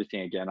about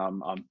everything again.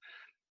 I'm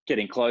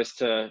getting close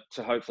to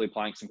hopefully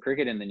playing some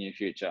cricket in the near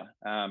future.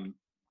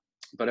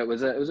 But it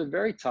was a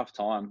very tough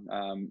time,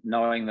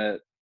 knowing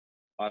that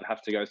I'd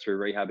have to go through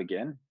rehab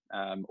again,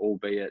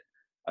 albeit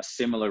a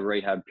similar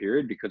rehab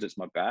period because it's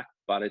my back,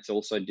 but it's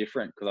also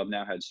different because I've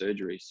now had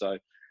surgery. So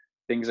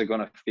things are going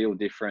to feel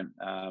different.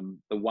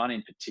 The one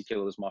in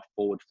particular was my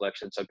forward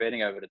flexion. So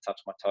bending over to touch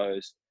my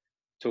toes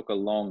took a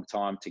long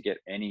time to get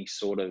any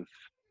sort of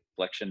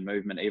flexion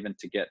movement, even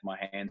to get my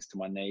hands to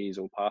my knees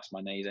or past my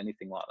knees,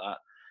 anything like that.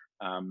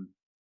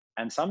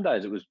 And some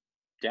days it was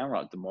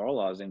downright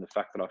demoralizing, the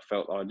fact that I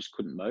felt I just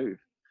couldn't move.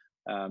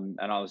 And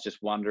I was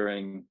just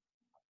wondering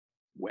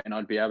when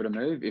I'd be able to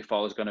move, if I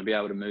was going to be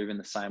able to move in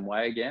the same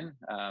way again.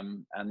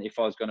 And if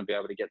I was going to be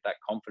able to get that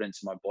confidence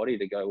in my body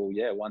to go, well,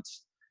 yeah,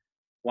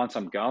 once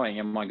I'm going,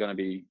 am I going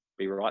to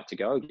be right to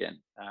go again?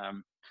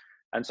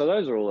 And so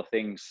those are all the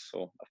things,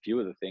 or a few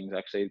of the things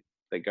actually,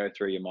 that go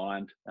through your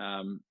mind.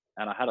 And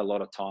I had a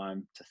lot of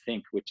time to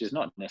think, which is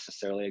not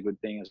necessarily a good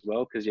thing as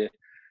well, because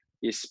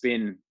you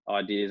spin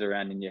ideas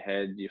around in your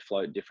head, you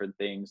float different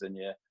things, and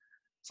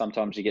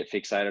sometimes you get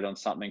fixated on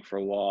something for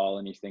a while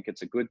and you think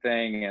it's a good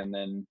thing, and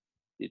then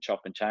you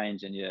chop and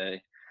change, and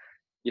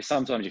you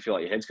sometimes you feel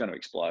like your head's going to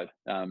explode.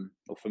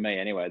 Or for me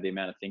anyway, the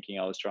amount of thinking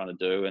I was trying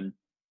to do,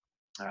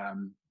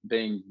 and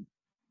being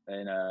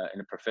in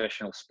a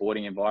professional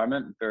sporting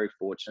environment, very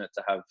fortunate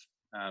to have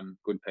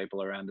good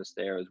people around us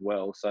there as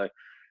well. So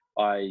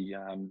I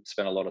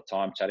spent a lot of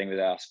time chatting with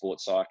our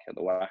sports psych at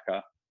the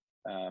WACA,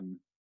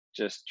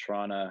 just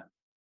trying to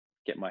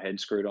get my head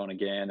screwed on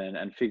again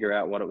and figure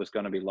out what it was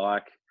going to be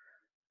like.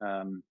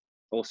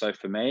 Also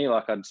for me,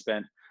 like I'd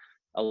spent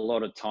a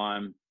lot of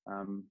time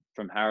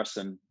from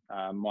Harrison,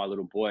 my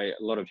little boy,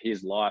 a lot of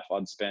his life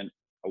I'd spent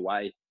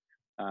away.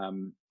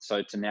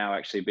 So to now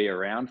actually be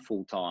around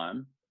full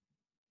time,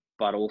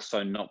 but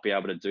also not be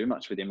able to do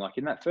much with him. Like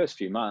in that first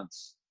few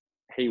months,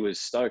 he was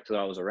stoked that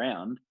I was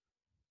around,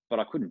 but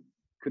I couldn't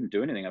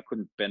do anything. I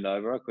couldn't bend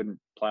over. I couldn't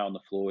play on the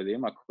floor with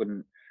him. I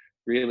couldn't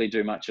really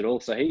do much at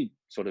all. So he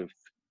sort of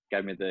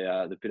gave me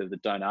the bit of the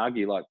don't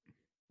argue, like,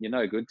 you're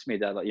no good to me,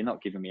 Dad. Like, you're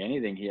not giving me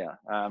anything here.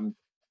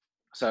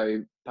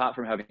 So apart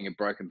from having a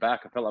broken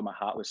back, I felt like my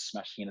heart was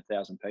smashing in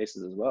 1,000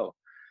 pieces as well.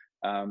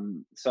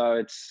 So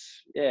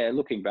it's, yeah,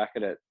 looking back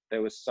at it,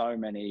 there was so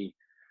many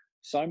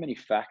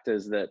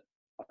factors that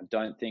I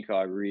don't think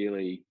I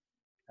really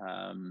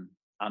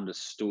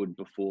understood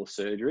before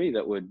surgery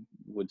that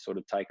would sort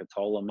of take a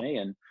toll on me.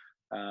 And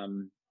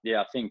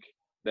yeah, I think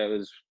there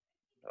was,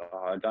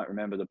 I don't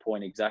remember the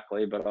point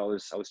exactly, but I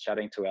was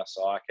chatting to our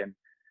psych, and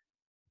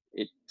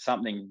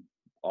something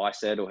I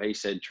said or he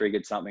said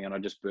triggered something, and I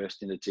just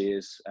burst into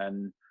tears.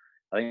 And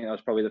I think that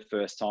was probably the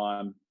first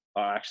time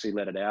I actually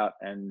let it out,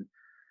 and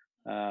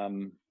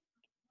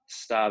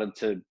started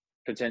to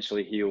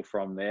potentially heal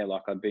from there.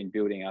 Like, I'd been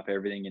building up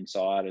everything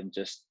inside, and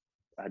just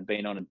had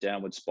been on a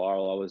downward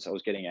spiral. I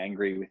was getting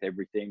angry with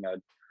everything.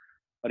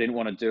 I didn't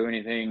want to do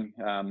anything.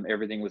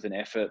 Everything was an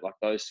effort, like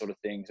those sort of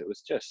things. It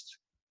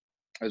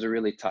was a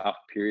really tough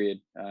period.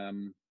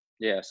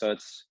 Yeah, so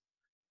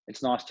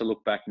it's nice to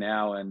look back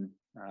now and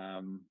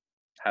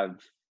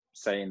have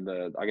seen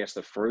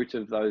the fruit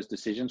of those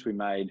decisions we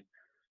made,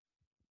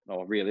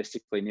 or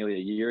realistically nearly a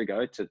year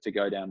ago, to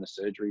go down the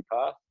surgery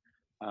path.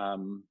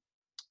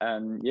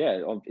 And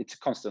yeah, it's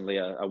constantly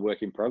a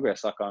work in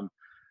progress. Like,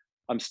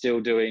 I'm still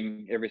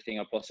doing everything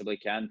I possibly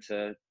can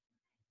to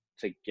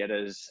get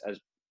as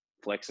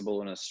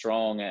flexible and as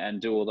strong,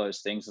 and do all those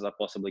things as I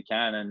possibly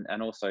can,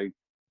 and also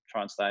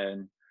try and stay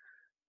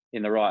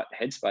in the right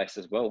headspace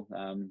as well.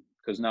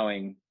 Because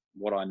knowing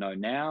what I know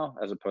now,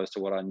 as opposed to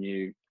what I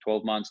knew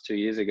 12 months, 2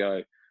 years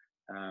ago,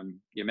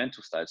 your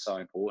mental state is so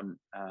important.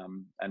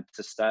 And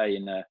to stay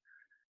in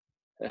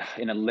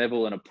a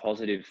level and a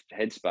positive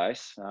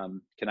headspace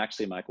can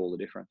actually make all the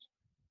difference.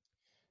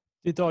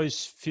 Did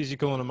those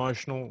physical and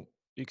emotional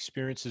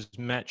experiences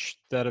match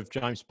that of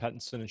James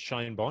Pattinson and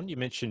Shane Bond? You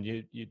mentioned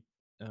you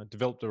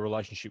developed a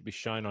relationship with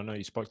Shane. I know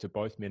you spoke to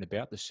both men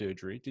about the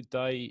surgery.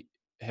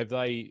 Have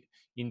they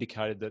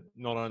indicated that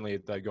not only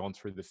had they gone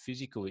through the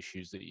physical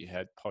issues that you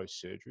had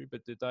post-surgery,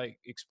 but did they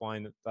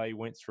explain that they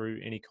went through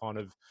any kind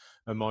of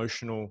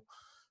emotional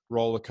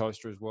roller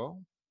coaster as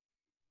well?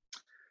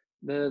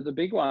 The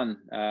big one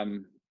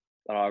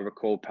that I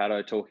recall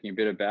Pato talking a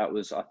bit about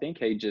was, I think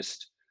he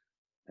just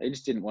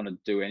didn't want to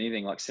do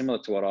anything, like similar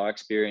to what I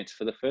experienced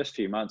for the first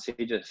few months.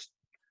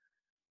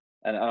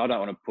 And I don't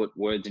want to put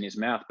words in his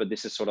mouth, but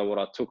this is sort of what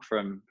I took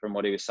from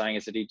what he was saying,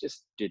 is that he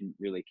just didn't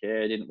really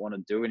care, didn't want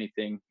to do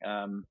anything.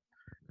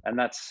 And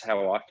that's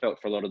how I felt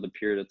for a lot of the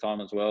period of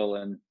time as well.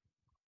 And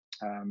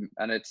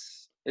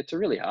it's a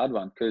really hard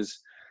one, because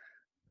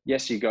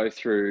yes, you go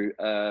through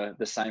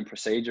the same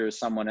procedure as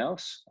someone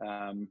else,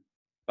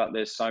 but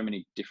there's so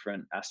many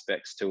different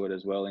aspects to it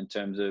as well, in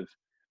terms of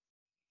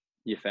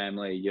your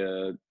family,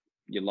 your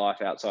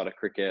life outside of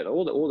cricket,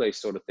 all these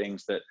sort of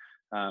things that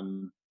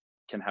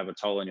can have a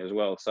toll on you as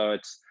well. So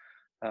it's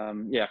I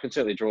can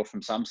certainly draw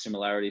from some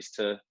similarities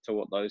to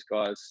what those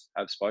guys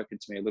have spoken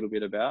to me a little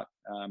bit about.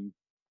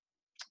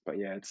 But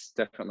yeah, it's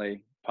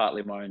definitely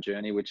partly my own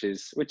journey, which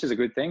is a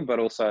good thing, but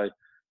also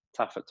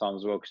tough at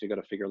times as well, because you've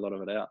got to figure a lot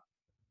of it out.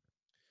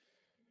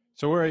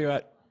 So where are you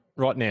at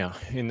right now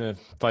in the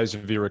phase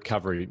of your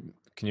recovery?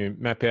 Can you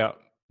map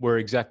out where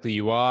exactly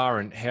you are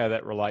and how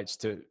that relates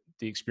to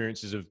the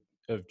experiences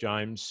of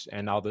James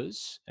and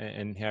others,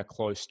 and how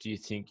close do you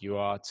think you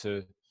are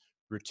to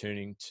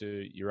returning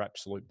to your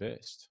absolute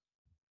best?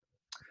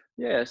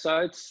 Yeah, so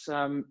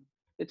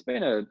it's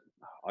been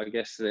I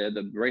guess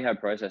the rehab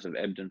process have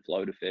ebbed and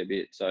flowed a fair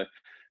bit. So it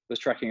was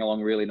tracking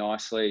along really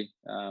nicely,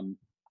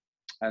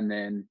 and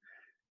then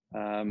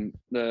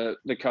the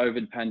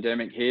COVID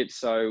pandemic hit,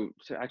 so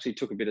actually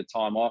took a bit of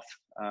time off,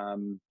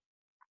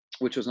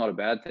 which was not a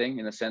bad thing,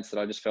 in the sense that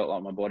I just felt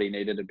like my body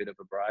needed a bit of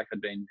a break.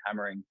 I'd been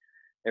hammering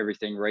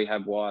everything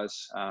rehab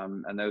wise,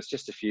 and there was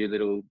just a few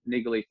little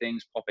niggly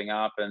things popping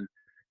up, and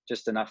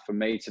just enough for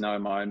me to know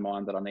in my own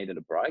mind that I needed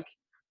a break.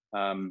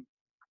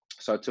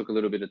 So I took a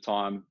little bit of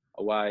time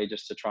away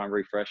just to try and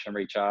refresh and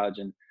recharge,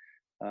 and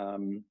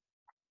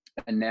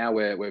now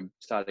we're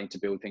starting to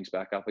build things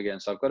back up again.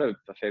 So I've got a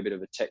fair bit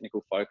of a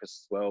technical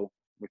focus as well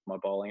with my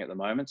bowling at the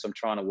moment. So I'm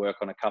trying to work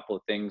on a couple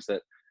of things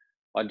that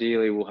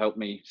ideally will help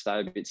me stay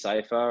a bit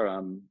safer.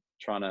 I'm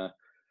trying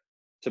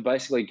to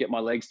basically get my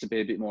legs to be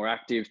a bit more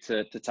active,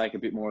 to take a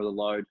bit more of the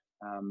load,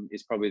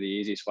 is probably the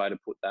easiest way to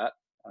put that,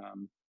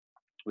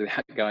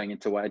 without going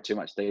into way too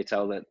much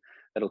detail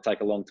that'll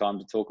take a long time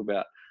to talk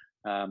about.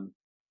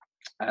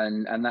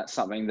 And that's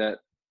something that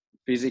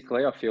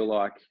physically I feel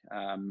like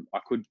I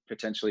could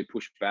potentially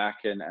push back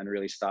and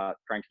really start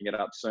cranking it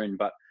up soon,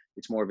 but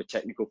it's more of a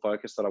technical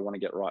focus that I want to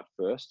get right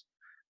first.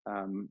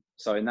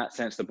 So in that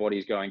sense, the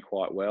body's going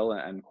quite well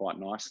and quite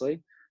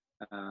nicely.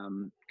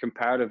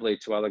 Comparatively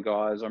to other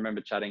guys, I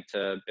remember chatting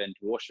to Ben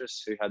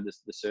Dwarshuis, who had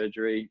the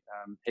surgery.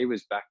 He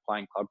was back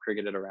playing club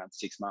cricket at around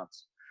 6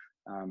 months.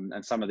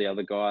 And some of the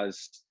other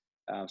guys,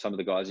 some of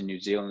the guys in New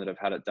Zealand that have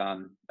had it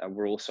done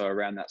were also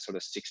around that sort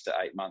of 6 to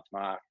 8 month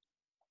mark.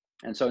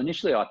 And so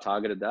initially I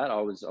targeted that.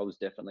 I was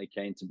definitely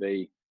keen to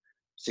be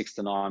 6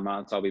 to 9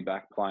 months. I'll be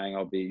back playing.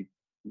 I'll be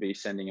be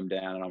sending him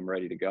down and I'm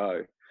ready to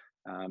go.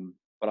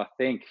 But I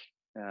think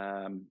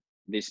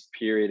this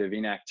period of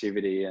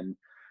inactivity and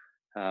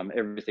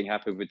everything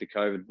happened with the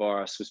COVID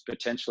virus was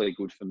potentially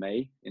good for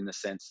me in the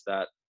sense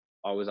that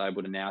I was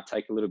able to now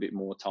take a little bit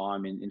more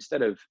time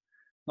instead of,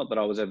 not that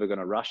I was ever going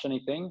to rush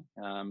anything,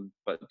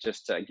 but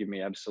just to give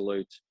me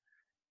absolute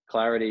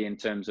clarity in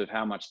terms of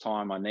how much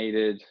time I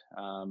needed.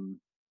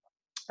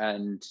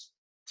 And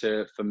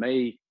for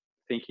me,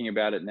 thinking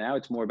about it now,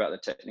 it's more about the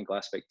technical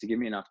aspect to give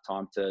me enough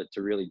time to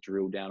really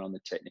drill down on the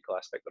technical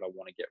aspect that I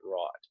want to get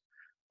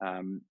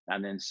right.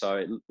 And then so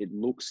it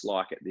looks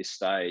like at this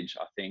stage,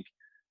 I think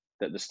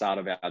that the start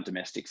of our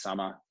domestic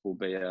summer will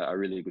be a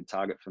really good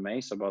target for me.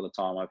 So by the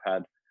time I've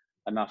had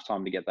enough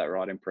time to get that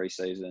right in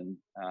pre-season,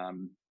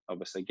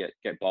 obviously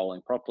get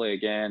bowling properly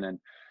again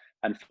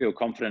and feel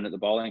confident at the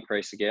bowling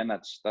crease again,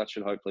 that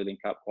should hopefully link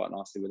up quite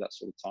nicely with that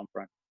sort of time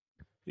frame.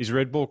 Is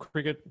red ball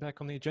cricket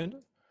back on the agenda?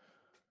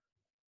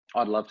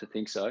 I'd love to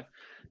think so.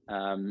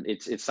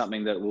 It's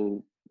something that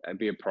will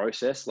be a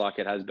process like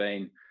it has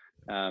been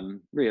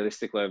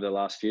realistically over the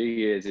last few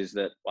years, is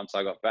that once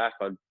I got back,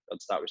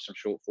 I'd start with some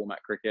short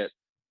format cricket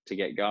to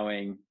get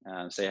going,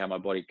 see how my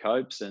body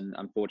copes. And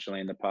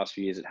unfortunately, in the past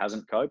few years, it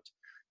hasn't coped.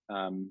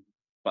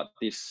 But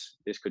this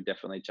could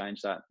definitely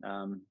change that.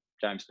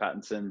 James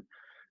Pattinson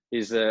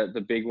is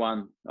the big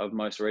one of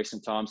most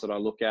recent times that I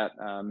look at.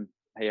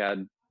 He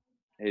had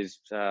his,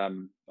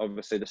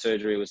 obviously the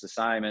surgery was the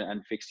same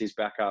and fixed his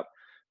back up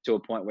to a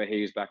point where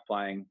he was back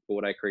playing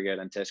 4-day cricket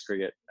and test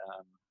cricket.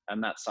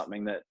 And that's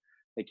something that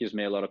it gives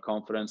me a lot of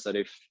confidence that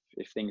if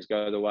things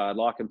go the way I'd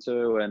like them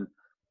to and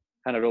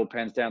it all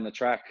pans down the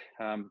track,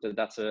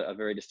 that's a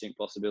very distinct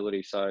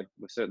possibility. So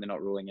we're certainly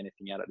not ruling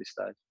anything out at this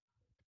stage.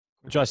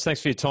 Jace,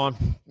 thanks for your time.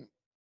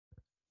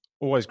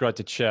 Always great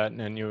to chat,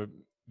 and you're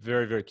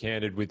very, very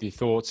candid with your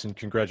thoughts, and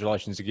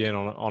congratulations again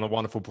on a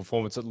wonderful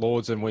performance at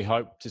Lords, and we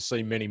hope to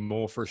see many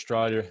more for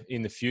Australia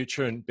in the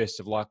future, and best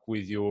of luck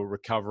with your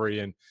recovery,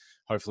 and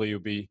hopefully you'll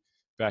be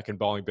back and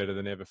bowling better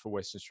than ever for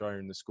Western Australia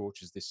in the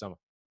Scorchers this summer.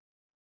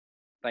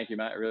 Thank you,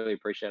 mate. I really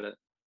appreciate it.